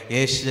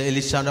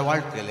எலிசாண்ட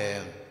வாழ்க்கையில்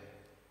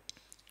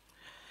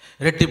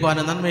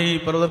இரட்டிப்பான நன்மை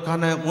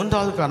பெறுவதற்கான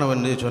 3வது காரணம்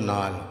என்று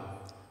சொன்னால்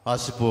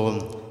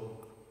வாசிப்போம்.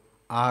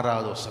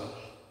 6வது வசனம்.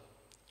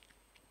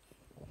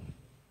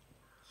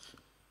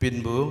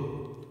 பின்பு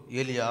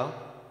எலியா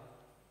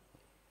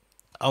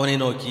அவனை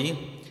நோக்கி,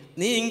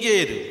 நீ இங்கே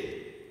இரு,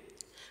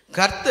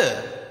 கர்த்தர்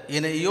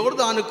என்னை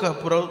யோர்தானுக்கு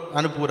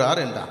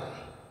அனுப்புகிறார் என்றான்.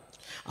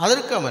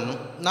 அதற்கு அவன்,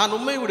 நான்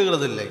உம்மை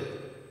விடுகிறதில்லை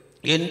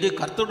என்று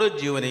கர்த்தருடைய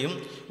ஜீவனையும்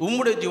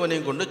உம்முடைய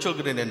ஜீவனையும் கொண்டு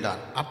சொல்கிறேன்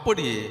என்றான்.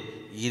 அப்படியே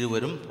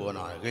இருவரும்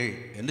போனார்கள்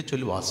என்று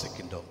சொல்லி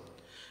வாசிக்கின்றோம்.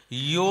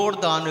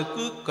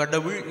 யோர்தானுக்கு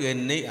கடவுள்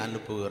என்னை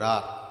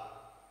அனுப்புகிறார்.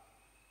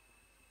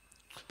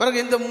 பிறகு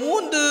இந்த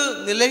 3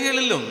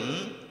 நிலைகளிலும்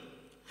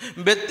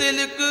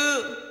பெத்தேலுக்கு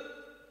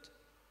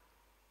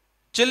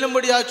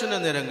செல்லும்படியாக சொன்ன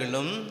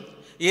நேரங்களிலும்,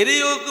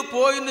 எரியோவுக்கு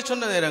போய் என்று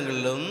சொன்ன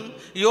நேரங்களிலும்,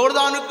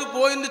 யோர்தானுக்கு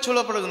போய் என்று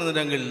சொல்லப்படுகிற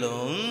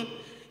நேரங்களிலும்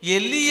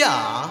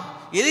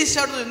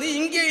எலிசா நீ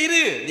இங்கே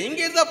இரு, நீ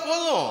இங்கே இருந்தா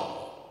போதும்.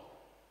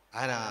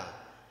 ஆனா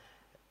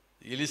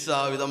எலிசா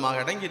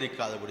விதமாக அடங்கி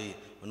இருக்காதபடி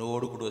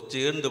உன்னோடு கூட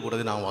சேர்ந்து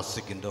போடுறதை நாம்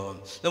வாசிக்கின்றோம்.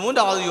 இந்த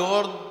 3வது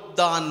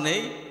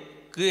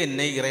யோர்தானுக்கு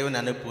என்னை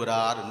இறைவன்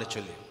அனுப்புகிறார் என்று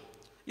சொல்லி,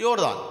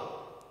 யோர்தான்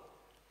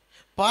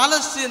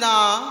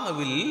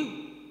பாலஸ்தீனாவில்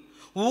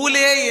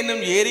ஊலே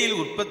என்னும் ஏரியில்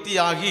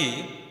உற்பத்தியாகி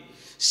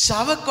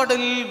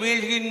சவக்கடலில்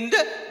வீழ்கின்ற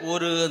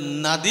ஒரு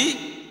நதி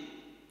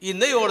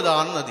இந்த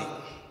யோர்தான் நதி.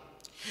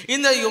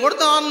 இந்த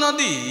யோர்தான்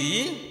நதி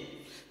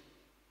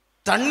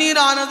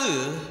தண்ணீரானது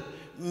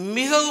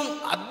மிகவும்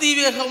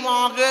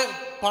அதிவேகமாக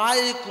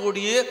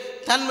பாயக்கூடிய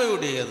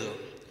தன்மையுடையது.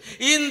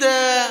 இந்த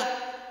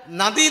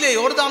நதியிலே,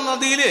 யோர்தான்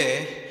நதியிலே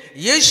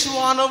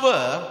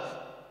இயேசுவானவர்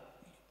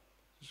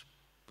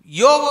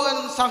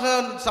யோவான்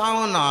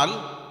சாகனால்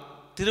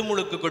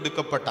திருமுழுக்கு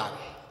கொடுக்கப்பட்டார்.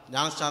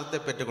 ஞானஸ்நானத்தை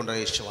பெற்றுக்கொண்ட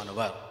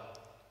இயேசுவானவர்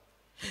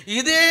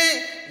இதே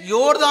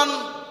யோர்தான்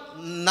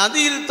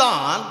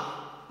நதியில்தான்,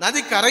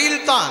 நதி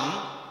கரையில்தான்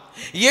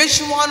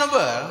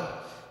இயேசுவானவர்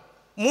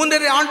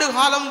 3.5 ஆண்டு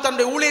காலம்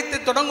தன்னுடைய ஊழியத்தை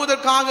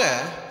தொடங்குவதற்காக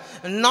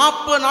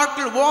 40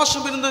 நாட்கள்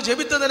உபவாசம் இருந்து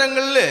ஜெபித்த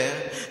நேரங்களில்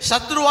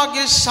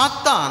சத்ருவாகிய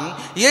சாத்தான்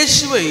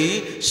இயேசுவை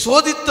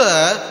சோதித்த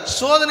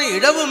சோதனை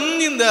இடமும்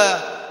இந்த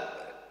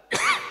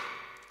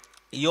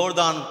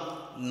யோர்தான்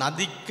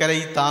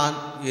நதிக்கரைத்தான்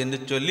என்று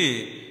சொல்லி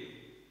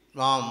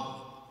நாம்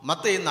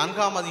மத்தேயு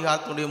 4ஆம்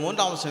அதிகாரத்தினுடைய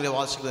 3ஆம் வசனங்களை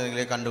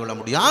வாசிக்கிறதை கண்டுகொள்ள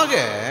முடியாக,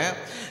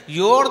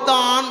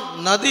 யோர்தான்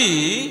நதி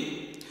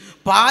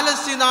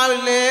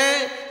பாலஸ்தீனாவிலே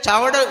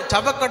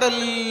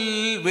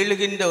சவக்கடலில்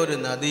விழுகின்ற ஒரு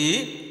நதி.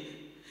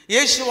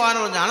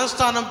 இயேசுவானவர்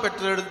ஞானஸ்தானம்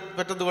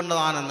பெற்றது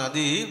கொண்டதான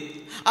நதி.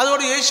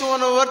 அதோடு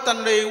இயேசுவானவர்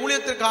தன்னுடைய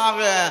ஊழியத்திற்காக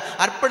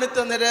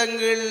அர்ப்பணித்த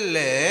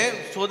நேரங்களில்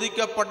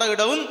சோதிக்கப்பட்ட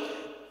இடமும்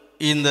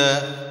இந்த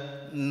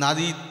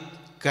நதி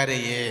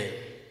கரையே.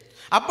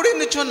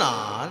 அப்படின்னு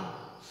சொன்னால்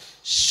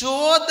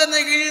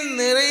சோதனைகள்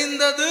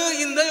நிறைந்தது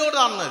இந்த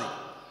யோர்தான் நதி.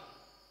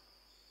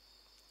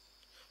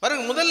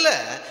 பாருங்க, முதல்ல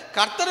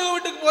கர்த்தர்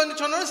வீட்டுக்கு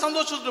போய் சொன்ன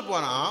சந்தோஷத்துக்கு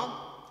போனான்.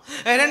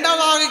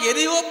 இரண்டாவதாக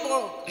எரியோ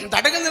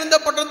தடைகள் நிறைந்த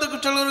பட்டணத்துக்கு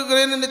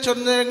சொல்லுகிறேன் என்று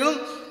சொன்னீங்களும்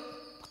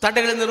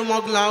தடைகளை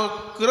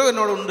நிர்மாக்குற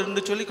என்னோட உண்டு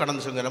என்று சொல்லி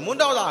கடந்து சொல்கிறார்.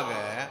 மூன்றாவதாக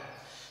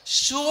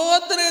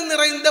சோதனை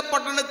நிறைந்த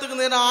பட்டணத்துக்கு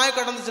நேராக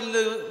கடந்து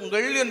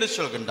செல்லுங்கள் என்று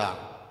சொல்கின்றார்.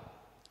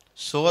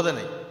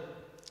 சோதனை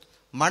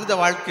மனித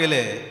வாழ்க்கையில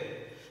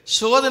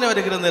சோதனை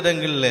வருகிற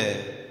இடங்களில்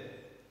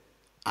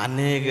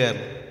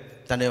அநேகர்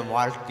தன்னுடைய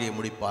வாழ்க்கையை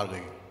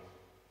முடிப்பார்கள்.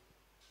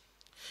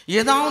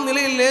 ஏதாவது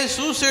நிலையிலே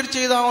சூசைட்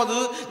செய்தாவது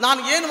நான்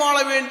ஏன் வாழ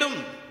வேண்டும்,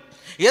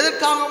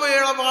 எதற்காகவே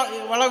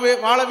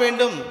வாழ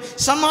வேண்டும்,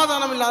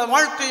 சமாதானம் இல்லாத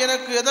வாழ்க்கை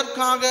எனக்கு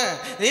எதற்காக,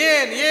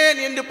 ஏன்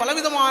ஏன் என்று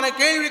பலவிதமான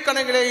கேள்வி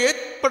கணக்குகளை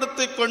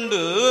ஏற்படுத்தி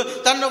கொண்டு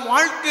தன்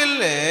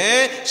வாழ்க்கையில்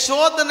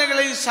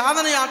சோதனைகளை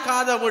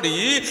சாதனையாக்காதபடி,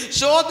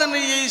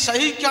 சோதனையை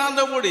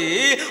சகிக்காதபடி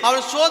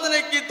அவன்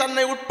சோதனைக்கு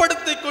தன்னை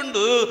உட்படுத்தி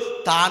கொண்டு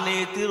தானே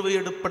தீர்வை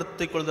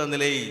ஏற்படுத்திக் கொள்ளும்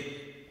நிலை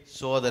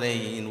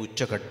சோதனையின்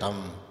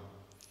உச்சகட்டம்.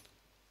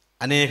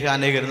 அநேக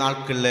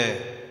நாட்களில்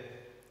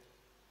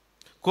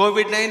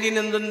கோவிட்-19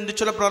 என்று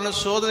சொல்லப்படுற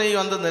சோதனை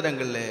வந்த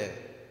நேரங்களில்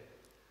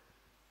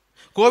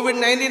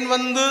கோவிட்-19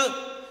 வந்து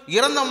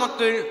இறந்த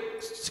மக்கள்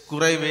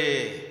குறைவே,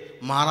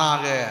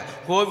 மாறாக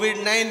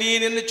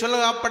கோவிட்-19 என்று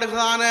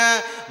சொல்லப்படுகிறதான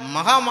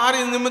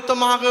மகாமாரி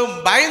நிமித்தமாக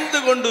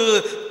பயந்து கொண்டு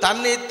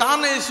தன்னை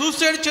தானே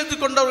சூசைட் செய்து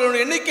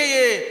கொண்டவர்களுடைய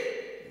எண்ணிக்கையே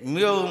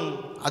மிகவும்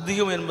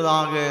அதிகம்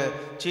என்பதாக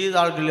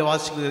செய்தியாளர்களை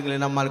வாசிக்கிறவர்களை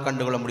நம்மால்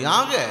கண்டுகொள்ள முடியும்.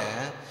 ஆக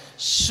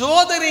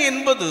சோதனை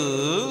என்பது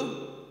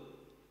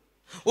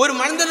ஒரு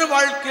மனிதன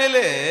வாழ்க்கையில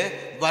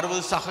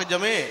வருவது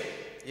சகஜமே.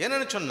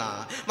 என்னன்னு சொன்னா,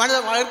 மனித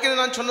வாழ்க்கையில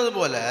நான் சொன்னது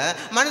போல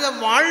மனித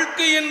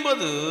வாழ்க்கை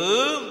என்பது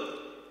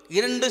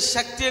இரண்டு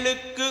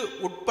சக்திகளுக்கு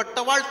உட்பட்ட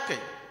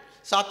வாழ்க்கை.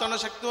 சாத்தான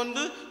சக்தி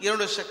ஒன்று,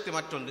 இரண்டு சக்தி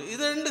மற்றொன்று.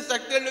 இது ரெண்டு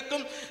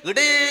சக்திகளுக்கும்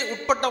இடையே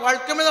உட்பட்ட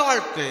வாழ்க்கை மனித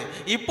வாழ்க்கை.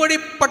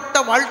 இப்படிப்பட்ட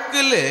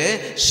வாழ்க்கையில்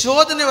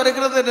சோதனை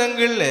வருகிறது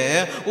இடங்களில்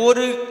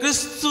ஒரு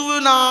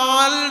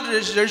கிறிஸ்துவினால்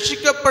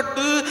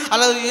ரட்சிக்கப்பட்டு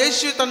அல்லது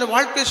இயேசு தன்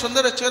வாழ்க்கை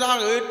சொந்த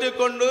ரட்சகராக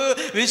ஏற்றுக்கொண்டு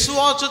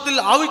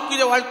விசுவாசத்தில்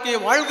ஆவிக்குரிய வாழ்க்கையை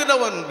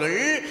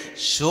வாழ்கிறவர்கள்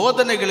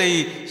சோதனைகளை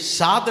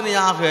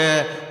சாதனையாக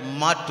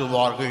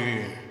மாற்றுவார்கள்.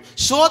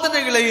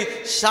 சோதனைகளை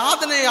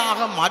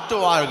சாதனையாக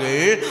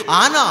மாற்றுவார்கள்.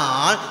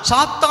 ஆனால்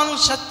சாத்தான்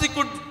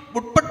சக்திக்கு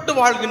உட்பட்டு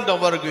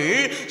வாழ்கின்றவர்கள்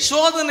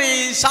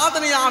சோதனையை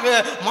சாதனையாக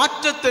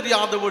மாற்ற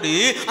தெரியாதபடி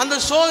அந்த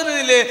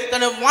சோதனையிலே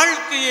தன்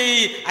வாழ்க்கையை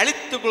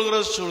அழித்துக் கொள்கிற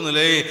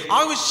சூழ்நிலை.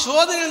 ஆகவே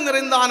சோதனையில்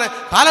நிறைந்தான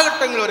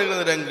காலகட்டங்கள் வருகிற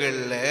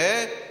இடங்களில்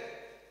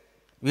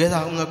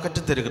வேதாகமம்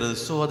கற்றுத்தருகிறது,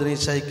 சோதனை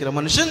சகிக்கிற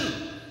மனுஷன்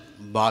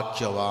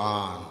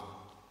பாக்கியவான்.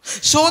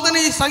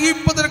 சோதனை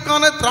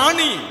சகிப்பதற்கான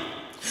திராணி,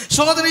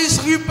 சோதனை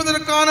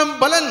சகிப்பதற்கான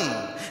பலன்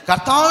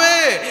கர்த்தாவே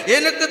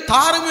எனக்கு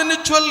தாரும் என்று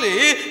சொல்லி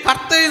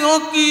கர்த்தரை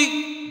நோக்கி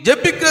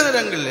ஜெபிக்கிற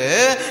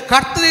இடங்களில்,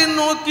 கர்த்தரை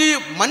நோக்கி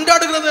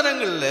மன்றாடுகிற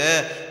இடங்களில்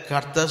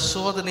கர்த்தர்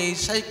சோதனையை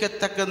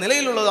சகிக்கத்தக்க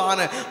நிலையில்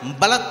உள்ளதான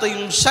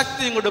பலத்தையும்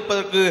சக்தியும்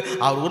கொடுப்பதற்கு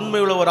அவர்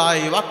உண்மை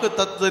உள்ளவராய் வாக்கு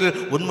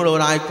தத்துவத்தில்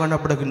உண்மையுள்ளவராய்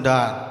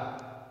காணப்படுகின்றார்.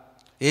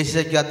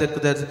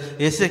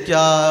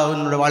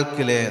 ஏசேக்கியாவினுடைய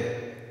வாழ்க்கையிலே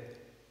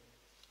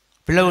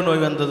பிளவு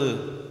நோய் வந்தது.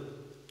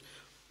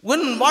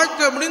 உன்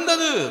வாழ்க்கை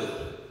முடிந்தது,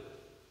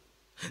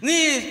 நீ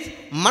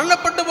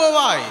மரணப்பட்டு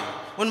போவாய்,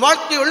 உன்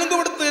வாழ்க்கை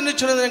ஒழுங்குபடுத்து என்று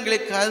சொன்னது எங்களை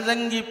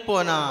கலங்கி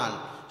போனான்.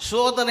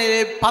 சோதனையை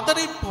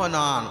பதறி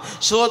போனான்.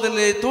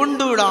 சோதனையை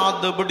தூண்டு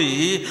விடாதபடி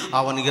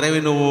அவன் இறைவை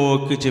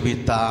நோக்கி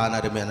ஜெபித்தான்.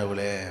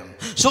 அருமையானவளே,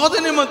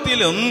 சோதனை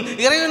மத்தியிலும்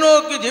இறைவை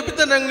நோக்கி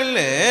ஜெபித்த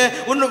இடங்களில்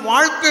உன்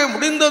வாழ்க்கை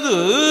முடிந்தது,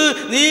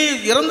 நீ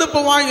இறந்து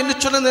போவாய் என்று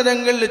சொன்ன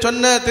இடங்களில்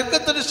சொன்ன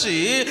தீர்க்கதரிசி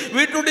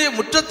வீட்டுடைய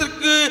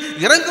முற்றத்திற்கு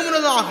இறங்கும்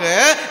முன்னதாக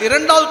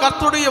இரண்டாவது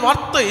கர்த்தருடைய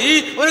வார்த்தை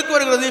உனக்கு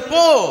வருகிறது,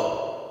 இப்போ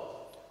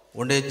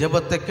உன்னுடைய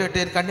ஜெபத்தை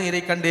கேட்டேன்,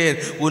 கண்ணீரை கண்டேன்,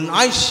 உன்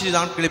ஆயுசு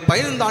நாட்களை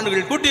 15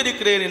 ஆண்டுகள்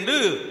கூட்டியிருக்கிறேன் என்று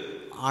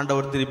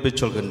ஆண்டவர் திருப்பி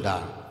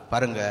சொல்கின்றார்.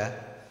 பாருங்க,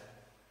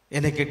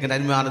 என்னை கேட்க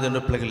நன்மையானது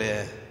என்று பிள்ளைகளே,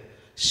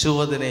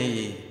 சோதனை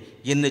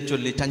என்ன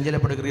சொல்லி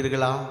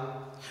சஞ்சலப்படுகிறீர்களா?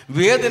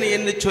 வேதனை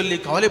என்ன சொல்லி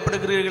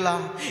கவலைப்படுகிறீர்களா?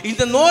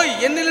 இந்த நோய்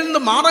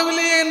என்னிலிருந்து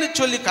மாறவில்லையே என்று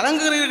சொல்லி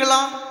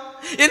கலங்குகிறீர்களா?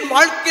 என்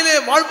வாழ்க்கையிலே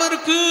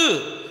வாழ்வதற்கு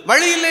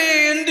வழியிலே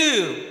என்று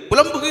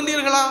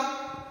புலம்புகின்றீர்களா?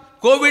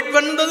 கோவிட்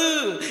வந்தது,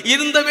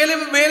 இருந்த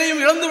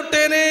வேலையும் இழந்து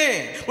விட்டேனே,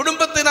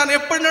 குடும்பத்தை நான்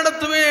எப்படி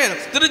நடத்துவேன்,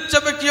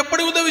 திருச்சபைக்கு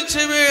எப்படி உதவி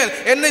செய்வேன்,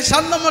 என்னை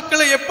சார்ந்த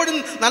மக்களை எப்படி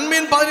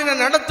நன்மையின் பாதையை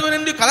நான் நடத்துவேன்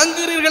என்று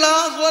கலங்குகிறீர்களா?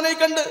 சோதனை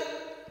கண்டு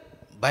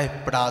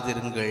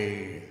பயப்படாதிருங்கள்.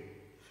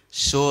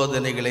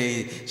 சோதனைகளை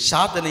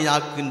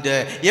சாதனையாக்கின்ற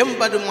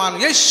எம்பெருமான்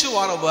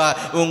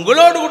இயேசுவானவர்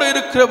உங்களோடு கூட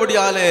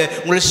இருக்கிறபடியாலே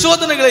உங்கள்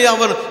சோதனைகளை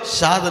அவர்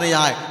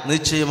சாதனையாய்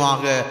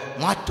நிச்சயமாக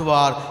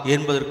மாற்றுவார்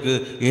என்பதற்கு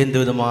எந்த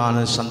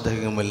விதமான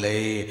சந்தேகமும் இல்லை.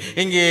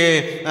 இங்கே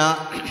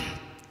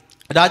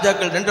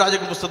ராஜாக்கள் 2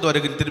 ராஜாக்கள்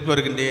புத்தகத்தை திருப்பி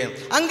வருகின்றேன்.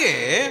 அங்கே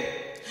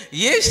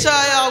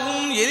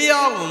ஏசாயாவும்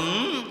எலியாவும்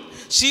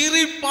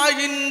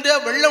சீரிப்பாகின்ற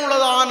வெள்ளம்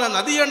உள்ளதான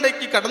நதி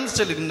அண்டைக்கு கடந்து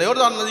செல்கின்ற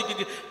யோர்தான்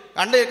நதிக்கு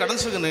அண்டையை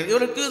கடந்து செல்கின்ற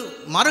இவருக்கு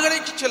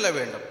மறுகரைக்கு செல்ல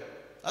வேண்டும்.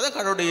 அதான்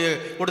கடவுளுடைய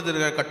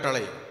கொடுத்திருக்கிற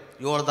கட்டளை,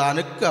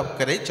 யோர்தானுக்கு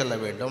அக்கறை செல்ல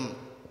வேண்டும்.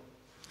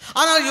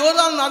 ஆனால்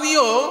யோர்தான்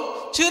நதியோ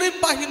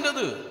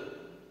சீரிப்பாகின்றது.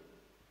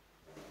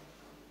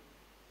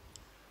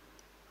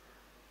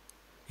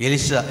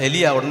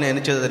 எலியா உடனே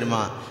என்ன செய்தது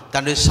தெரியுமா?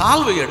 தன்னுடைய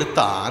சால்வை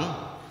எடுத்தான்,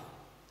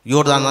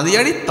 யோர்தான் நதி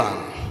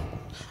அடித்தான்.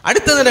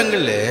 அடுத்த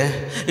இடங்களில்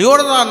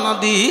யோர்தான்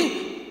நதி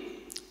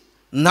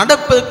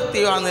நடப்பதற்கு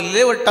தேவையான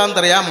நிலையிலே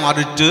வெட்டாந்தரையாக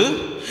மாறிட்டு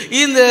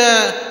இந்த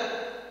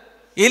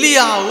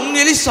எலியாவும்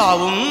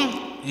எலிசாவும்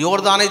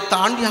யோர்தானை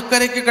தாண்டி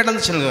அக்கறைக்கு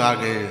கடந்து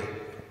செல்கிறார்கள்.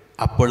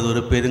 அப்பொழுது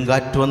ஒரு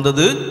பெருங்காற்று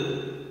வந்தது.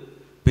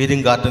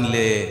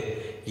 பெருங்காற்றிலே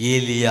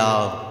எலியா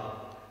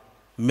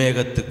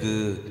மேகத்துக்கு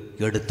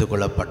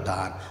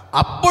எடுத்துக்கொள்ளப்பட்டான்.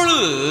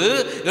 அப்பொழுது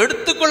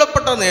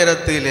எடுத்துக்கொள்ளப்பட்ட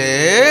நேரத்திலே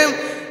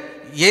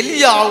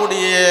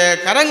எலியாவுடைய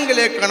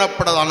கரங்களே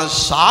காணப்பட்டதான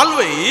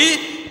சால்வை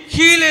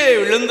கீழே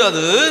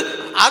விழுந்தது.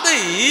 அதை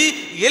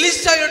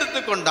எலிசா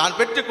எடுத்துக்கொண்டான்,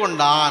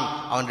 பெற்றுக்கொண்டான்.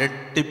 அவன்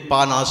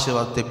இரட்டிப்பான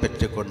ஆசீர்வாதத்தை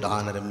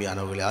பெற்றுக்கொண்டான்.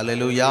 அருமையானவர்களே,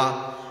 அல்லேலூயா.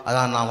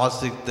 அதான் நான்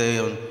வாசித்து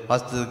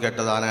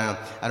கேட்டதான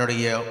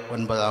என்னுடைய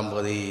 9ஆம்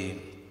பகுதி.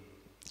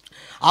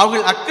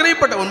 அவர்கள்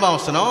அக்கறைப்பட்ட 9ஆம்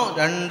வசனம்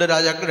 2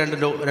 ராஜாக்கள்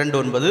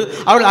 2:9.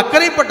 அவர்கள்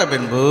அக்கறைப்பட்ட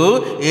பின்பு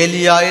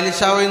எலியா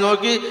எலிசாவை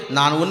நோக்கி,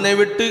 நான் உன்னை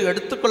விட்டு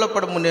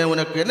எடுத்துக்கொள்ளப்படும் முன்னே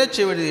உனக்கு என்ன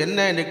செய்வது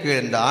என்ன என்று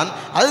கேட்டான்.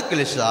 அதுக்கு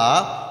எலிசா,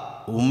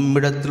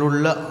 உம்மிடத்தில்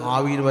உள்ள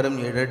ஆவியின் வரம்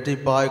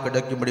இரட்டிப்பாய்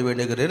கிடைக்கும்படி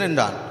வேண்டுகிறேன்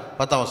என்றான்.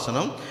 10ஆம்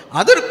வசனம்.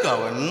 அதற்கு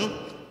அவன்,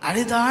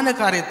 அரிதான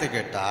காரியத்தை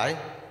கேட்டாய்,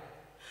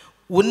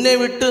 உன்னை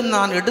விட்டு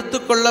நான்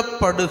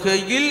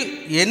எடுத்துக்கொள்ளப்படுகையில்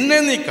என்ன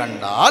நீ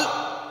கண்டால்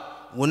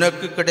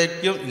உனக்கு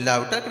கிடைக்கும்,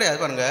 இல்லாவிட்டால்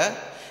கிடையாது. பாருங்க,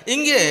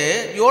 இங்கே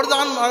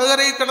யோர்தான்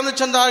மகரை கடந்து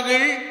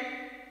சென்றார்கள்.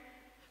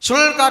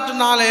 சுழல்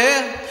காற்றினாலே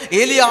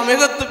எலியா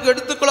மேகத்துக்கு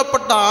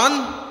எடுத்துக்கொள்ளப்பட்டான்.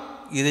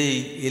 இதை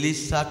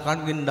எலிசா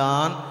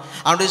காண்கின்றான்.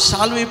 அவனுடைய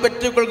சால்வை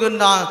பெற்றுக்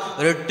கொள்கின்றான்.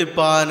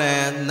 இரட்டிப்பான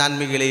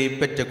நன்மைகளை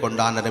பெற்றுக்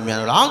கொண்டான்.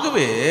 அருமையான,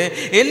 ஆகவே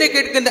என்னை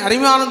கேட்கின்ற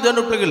அருமையான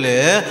தேவனுடைய பிள்ளைகளே,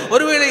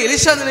 ஒருவேளை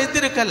எலிசா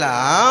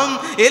நினைத்திருக்கலாம்,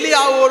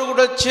 எலியாவோடு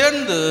கூட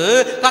சேர்ந்து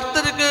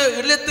கர்த்தருக்கு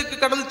இல்லத்துக்கு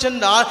கடந்து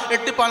சென்றால்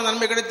இரட்டிப்பான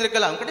நன்மை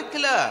கிடைத்திருக்கலாம்.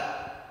 கிடைக்கல.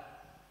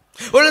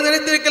 ஒரு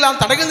நினைத்திருக்கலாம்,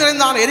 தடைகள்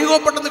நிறைந்தான்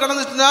எரிகோப்பட்டது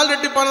கடந்து சென்றால்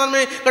இரட்டிப்பான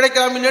நன்மை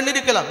கிடைக்கலாம் என்று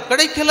இருக்கலாம்.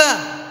 கிடைக்கல.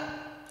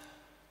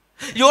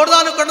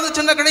 யோர்தானுக்கு கடந்து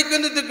சென்றால் கிடைக்கும்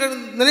என்று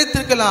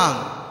நினைத்திருக்கலாம்.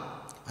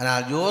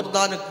 ஆனால்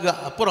யோர்தானுக்கு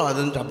அப்புறம்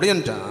அது அப்படி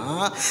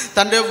என்றால்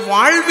தன்னுடைய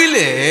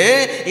வாழ்விலே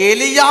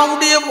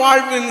எலியாவுடைய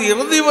வாழ்வின்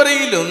இறுதி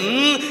வரையிலும்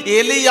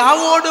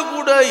எலியாவோடு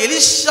கூட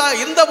எலிசா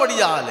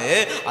இருந்தபடியாலே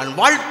அவன்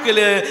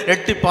வாழ்க்கையிலே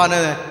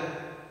இரட்டிப்பான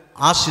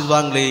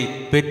ஆசீர்வாதங்களை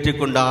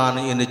பெற்றுக்கொண்டான்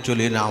என்று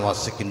சொல்லி நாம்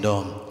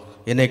வாசிக்கின்றோம்.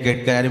 என்னை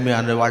கேட்க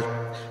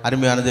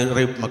அருமையானது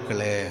இறை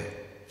மக்களே,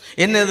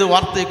 என்னது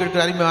வார்த்தை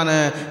கேட்கிற அருமையான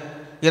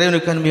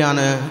இறைவனுக்கு அருமையான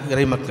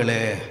இறை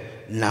மக்களே,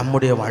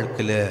 நம்முடைய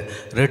வாழ்க்கையில்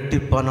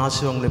இரட்டிப்பான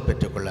ஆசீர்வாதங்களை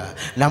பெற்றுக்கொள்ள,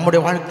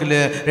 நம்முடைய வாழ்க்கையில்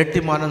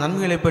இரட்டிப்பான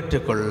நன்மைகளை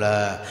பெற்றுக்கொள்ள,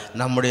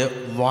 நம்முடைய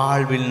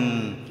வாழ்வின்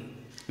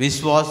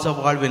விசுவாச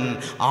வாழ்வின்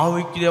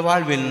ஆவிக்குரிய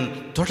வாழ்வின்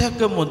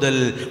தொடக்கம்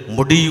முதல்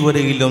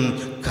முடிவரையிலும்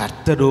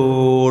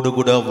கர்த்தரோடு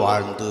கூட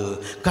வாழ்ந்து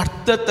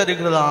கர்த்தர்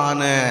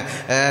தருகிறதான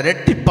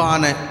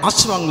இரட்டிப்பான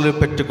ஆசீர்வாதங்களை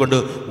பெற்றுக்கொண்டு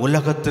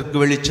உலகத்திற்கு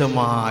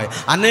வெளிச்சமாய்,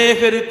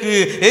 அநேகருக்கு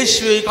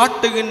இயேசுவை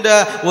காட்டுகின்ற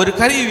ஒரு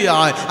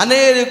கருவியாய்,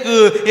 அநேகருக்கு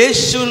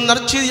இயேசுவின்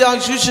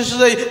நற்செய்தியாய்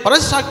சுவிசேஷத்தை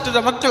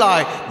பறைசாற்றுகிற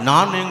மக்களாய்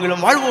நான்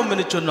நீங்களும் வாழ்வோம்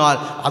என்று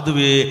சொன்னால்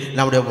அதுவே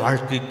நம்முடைய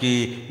வாழ்க்கைக்கு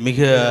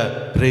மிக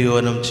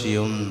பிரயோஜனம்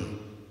செய்யும்.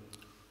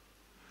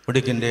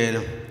 முடிக்கின்றேன்.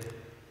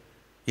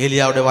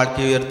 எலியாவுடைய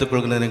வாழ்க்கையை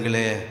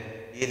எடுத்துக்கொள்கிறீர்களே,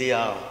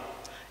 எலியா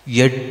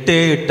 8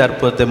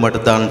 அற்புதத்தை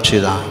மட்டும்தான்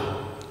செய்தான்.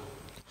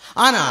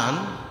 ஆனால்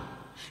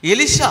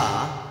எலிசா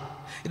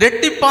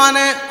இரட்டிப்பான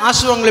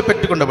ஆசீர்வாதங்களை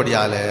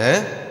பெற்றுக்கொண்டபடியால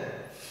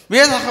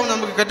வேதாகமம்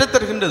நமக்கு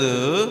கற்றுத்தருகின்றது,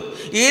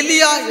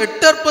 எலியா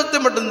 8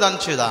 அற்புதத்தை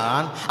மட்டும்தான்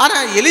செய்தான்.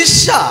 ஆனால்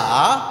எலிசா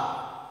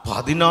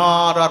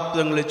 16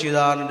 அற்புதங்களை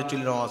செய்தான் என்று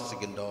சொல்லி நாம்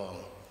வாசிக்கின்றோம்.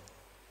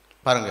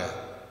 பாருங்க.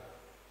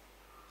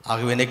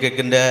 ஆகவே என்னை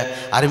கேட்கின்ற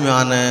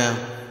அருமையான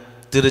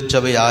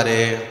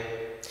திருச்சபையாரே,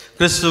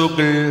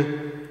 கிறிஸ்துவுக்குள்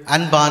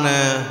அன்பான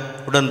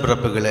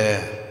உடன்பிறப்புகளே,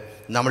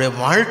 நம்முடைய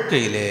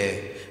வாழ்க்கையிலே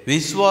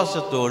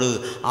விசுவாசத்தோடு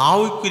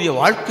ஆவிக்குரிய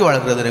வாழ்க்கை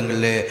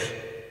வாழ்கிறதிலே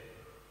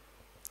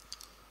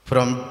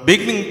ஃப்ரம்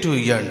பிகினிங் டு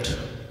எண்ட்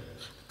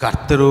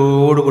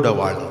கர்த்தரோடு கூட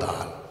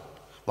வாழ்ந்தால்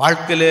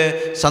வாழ்க்கையிலே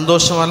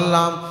சந்தோஷம்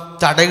வரலாம்,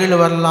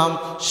 தடைகள் வரலாம்,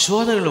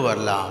 சோதனைகள்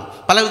வரலாம்,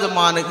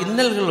 பலவிதமான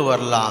இன்னல்கள்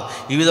வரலாம்.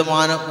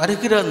 இவ்விதமான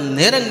வருகிற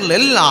நேரங்கள்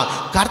எல்லாம்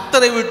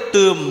கர்த்தரை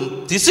விட்டு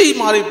திசை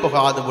மாறி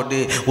போகாதபடி,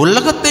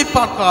 உலகத்தை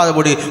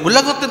பார்க்காதபடி,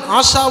 உலகத்தின்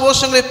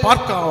ஆசாவோஷங்களை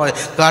பார்க்காத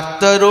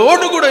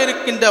கர்த்தரோடு கூட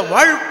இருக்கின்ற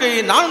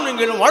வாழ்க்கையை நான்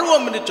நீங்களும்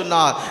வாழ்வோம் என்று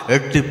சொன்னால்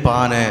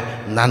இரட்டிப்பான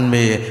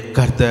நன்மையை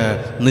கர்த்தர்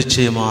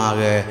நிச்சயமாக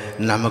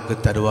நமக்கு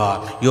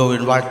தருவார்.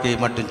 யோவின் வாழ்க்கையை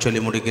மட்டும்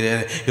சொல்லி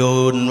முடிக்கிறேன்.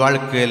 யோவின்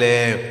வாழ்க்கையிலே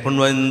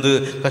முன் வந்து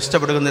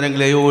கஷ்டப்படுகிற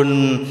நேரங்களே யோவின்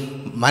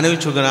மனைவி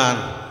சொல்கிறான்,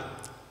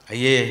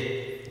 ஐயே,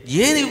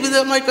 ஏன்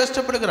இவ்விதமாய்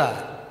கஷ்டப்படுகிறார்?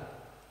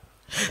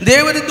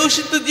 தேவனை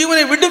தூஷித்து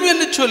ஜீவனை விடும்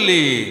என்று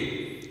சொல்லி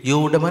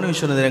யோட மனைவி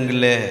சொன்ன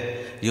நேரங்கள்ல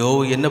யோ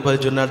என்ன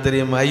பதில் சொன்னார்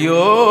தெரியுமா?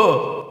 ஐயோ,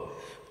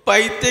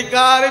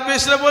 பைத்தியக்கார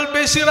பேசுற போல்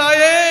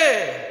பேசுகிறாயே,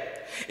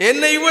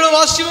 என்னை இவ்வளவு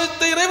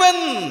ஆசீர்வதித்த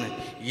இறைவன்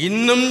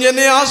இன்னும்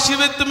என்னை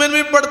ஆசீர்வதித்து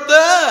மேன்மைப்படுத்த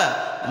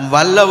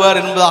வல்லவர்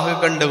என்பதாக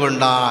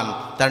கண்டுகொண்டான்.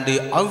 தன்னுடைய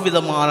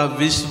அவ்விதமான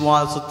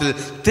விசுவாசத்தில்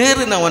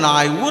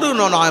தேறினவனாய்,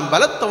 ஊறுனவனாய்,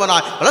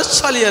 பலத்தவனாய்,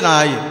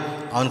 பலசாலியனாய்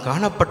அவன்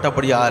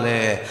காணப்பட்டபடியாலே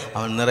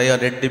அவன் நிறைய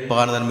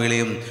ரெட்டிப்பான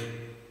நன்மைகளையும்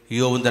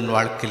யோபு தன்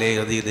வாழ்க்கையிலே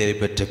இறுதியை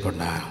பெற்றுக்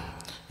கொண்டான்.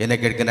 என்னை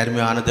கேட்க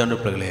நன்மையான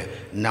தேவனுடைய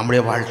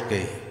நம்முடைய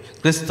வாழ்க்கை,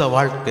 கிறிஸ்தவ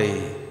வாழ்க்கை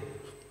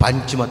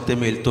பஞ்சமத்தை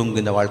மேல்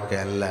தூங்குகின்ற வாழ்க்கை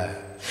அல்ல.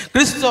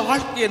 கிறிஸ்தவ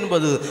வாழ்க்கை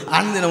என்பது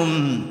அனுதினமும்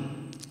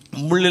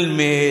முள்ளில்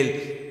மேல்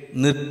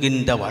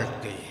நிற்கின்ற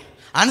வாழ்க்கை,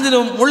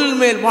 அனுதினமும் முள்ளில்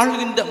மேல்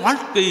வாழ்கின்ற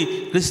வாழ்க்கை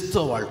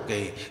கிறிஸ்தவ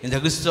வாழ்க்கை. இந்த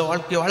கிறிஸ்தவ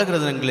வாழ்க்கை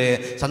வாழ்கிறதுங்களே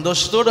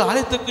சந்தோஷத்தோடு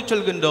ஆலயத்துக்கு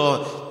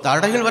சொல்கின்றோம்.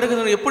 தடைகள்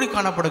வருகின்ற எப்படி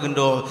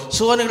காணப்படுகின்றோம்,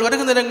 சோதனைகள்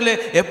வருகின்றங்களே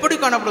எப்படி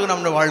காணப்படுகின்றோம்,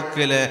 நம்முடைய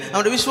வாழ்க்கையில்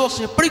நம்முடைய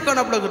விசுவாசம் எப்படி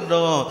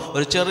காணப்படுகின்றோம்.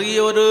 ஒரு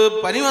சிறிய ஒரு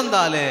பனி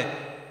வந்தாலே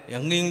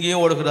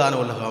எங்கெங்கேயும்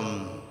ஓடுகிறதான உலகம்.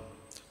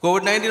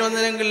 கோவிட்-19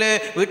 வந்த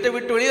நேரங்களில் வீட்டை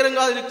விட்டு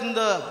வெளியிறங்காது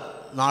இருக்கின்ற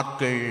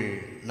நாட்கள்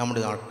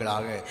நம்முடைய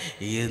நாட்களாக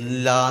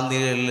எல்லா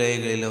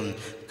நிலைகளிலும்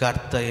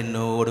கர்த்தர்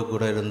என்னோடு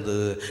கூட இருந்து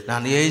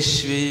நான்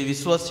இயேசுவை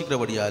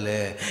விசுவாசிக்கிறபடியால்,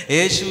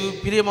 இயேசு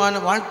பிரியமான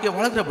வாழ்க்கையை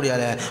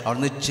வளர்க்கிறபடியால்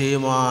அவர்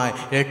நிச்சயமாய்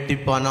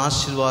இரட்டிப்பான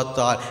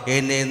ஆசீர்வாதத்தால்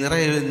என்னை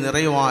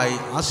நிறைவாய்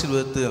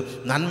ஆசீர்வதித்து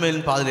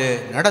நன்மையின் பாதையிலே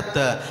நடத்த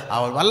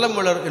அவர்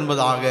வல்லமுள்ளர்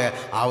என்பதாக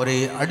அவரை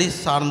அடி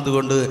சார்ந்து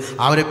கொண்டு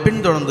அவரை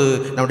பின்தொடர்ந்து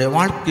நம்முடைய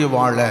வாழ்க்கை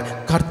வாழ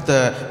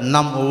கர்த்தர்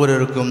நம்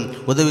ஒவ்வொருவருக்கும்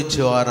உதவி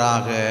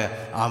செய்வாராக.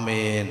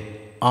 ஆமேன்,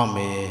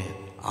 ஆமேன்,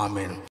 ஆமேன்.